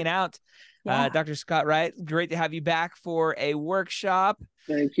for hanging out. Dr. Scott Wright, great to have you back for a workshop.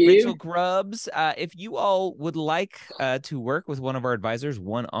 Thank you. Rachel Grubbs, if you all would like to work with one of our advisors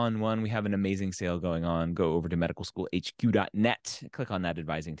one-on-one, we have an amazing sale going on. Go over to medicalschoolhq.net, click on that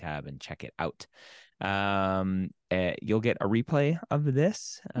advising tab and check it out. You'll get a replay of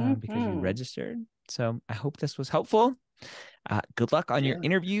this because you registered. So I hope this was helpful. Good luck on your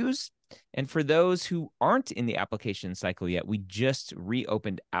interviews. And for those who aren't in the application cycle yet, we just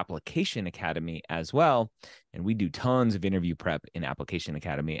reopened Application Academy as well. And we do tons of interview prep in Application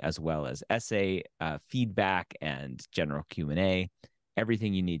Academy, as well as essay, feedback, and general Q&A.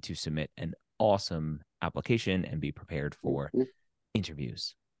 Everything you need to submit an awesome application and be prepared for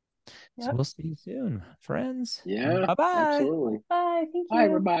interviews. So we'll see you soon, friends. Yeah. Bye-bye. Absolutely. Bye. Thank you. Bye,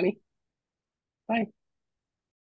 everybody. Bye.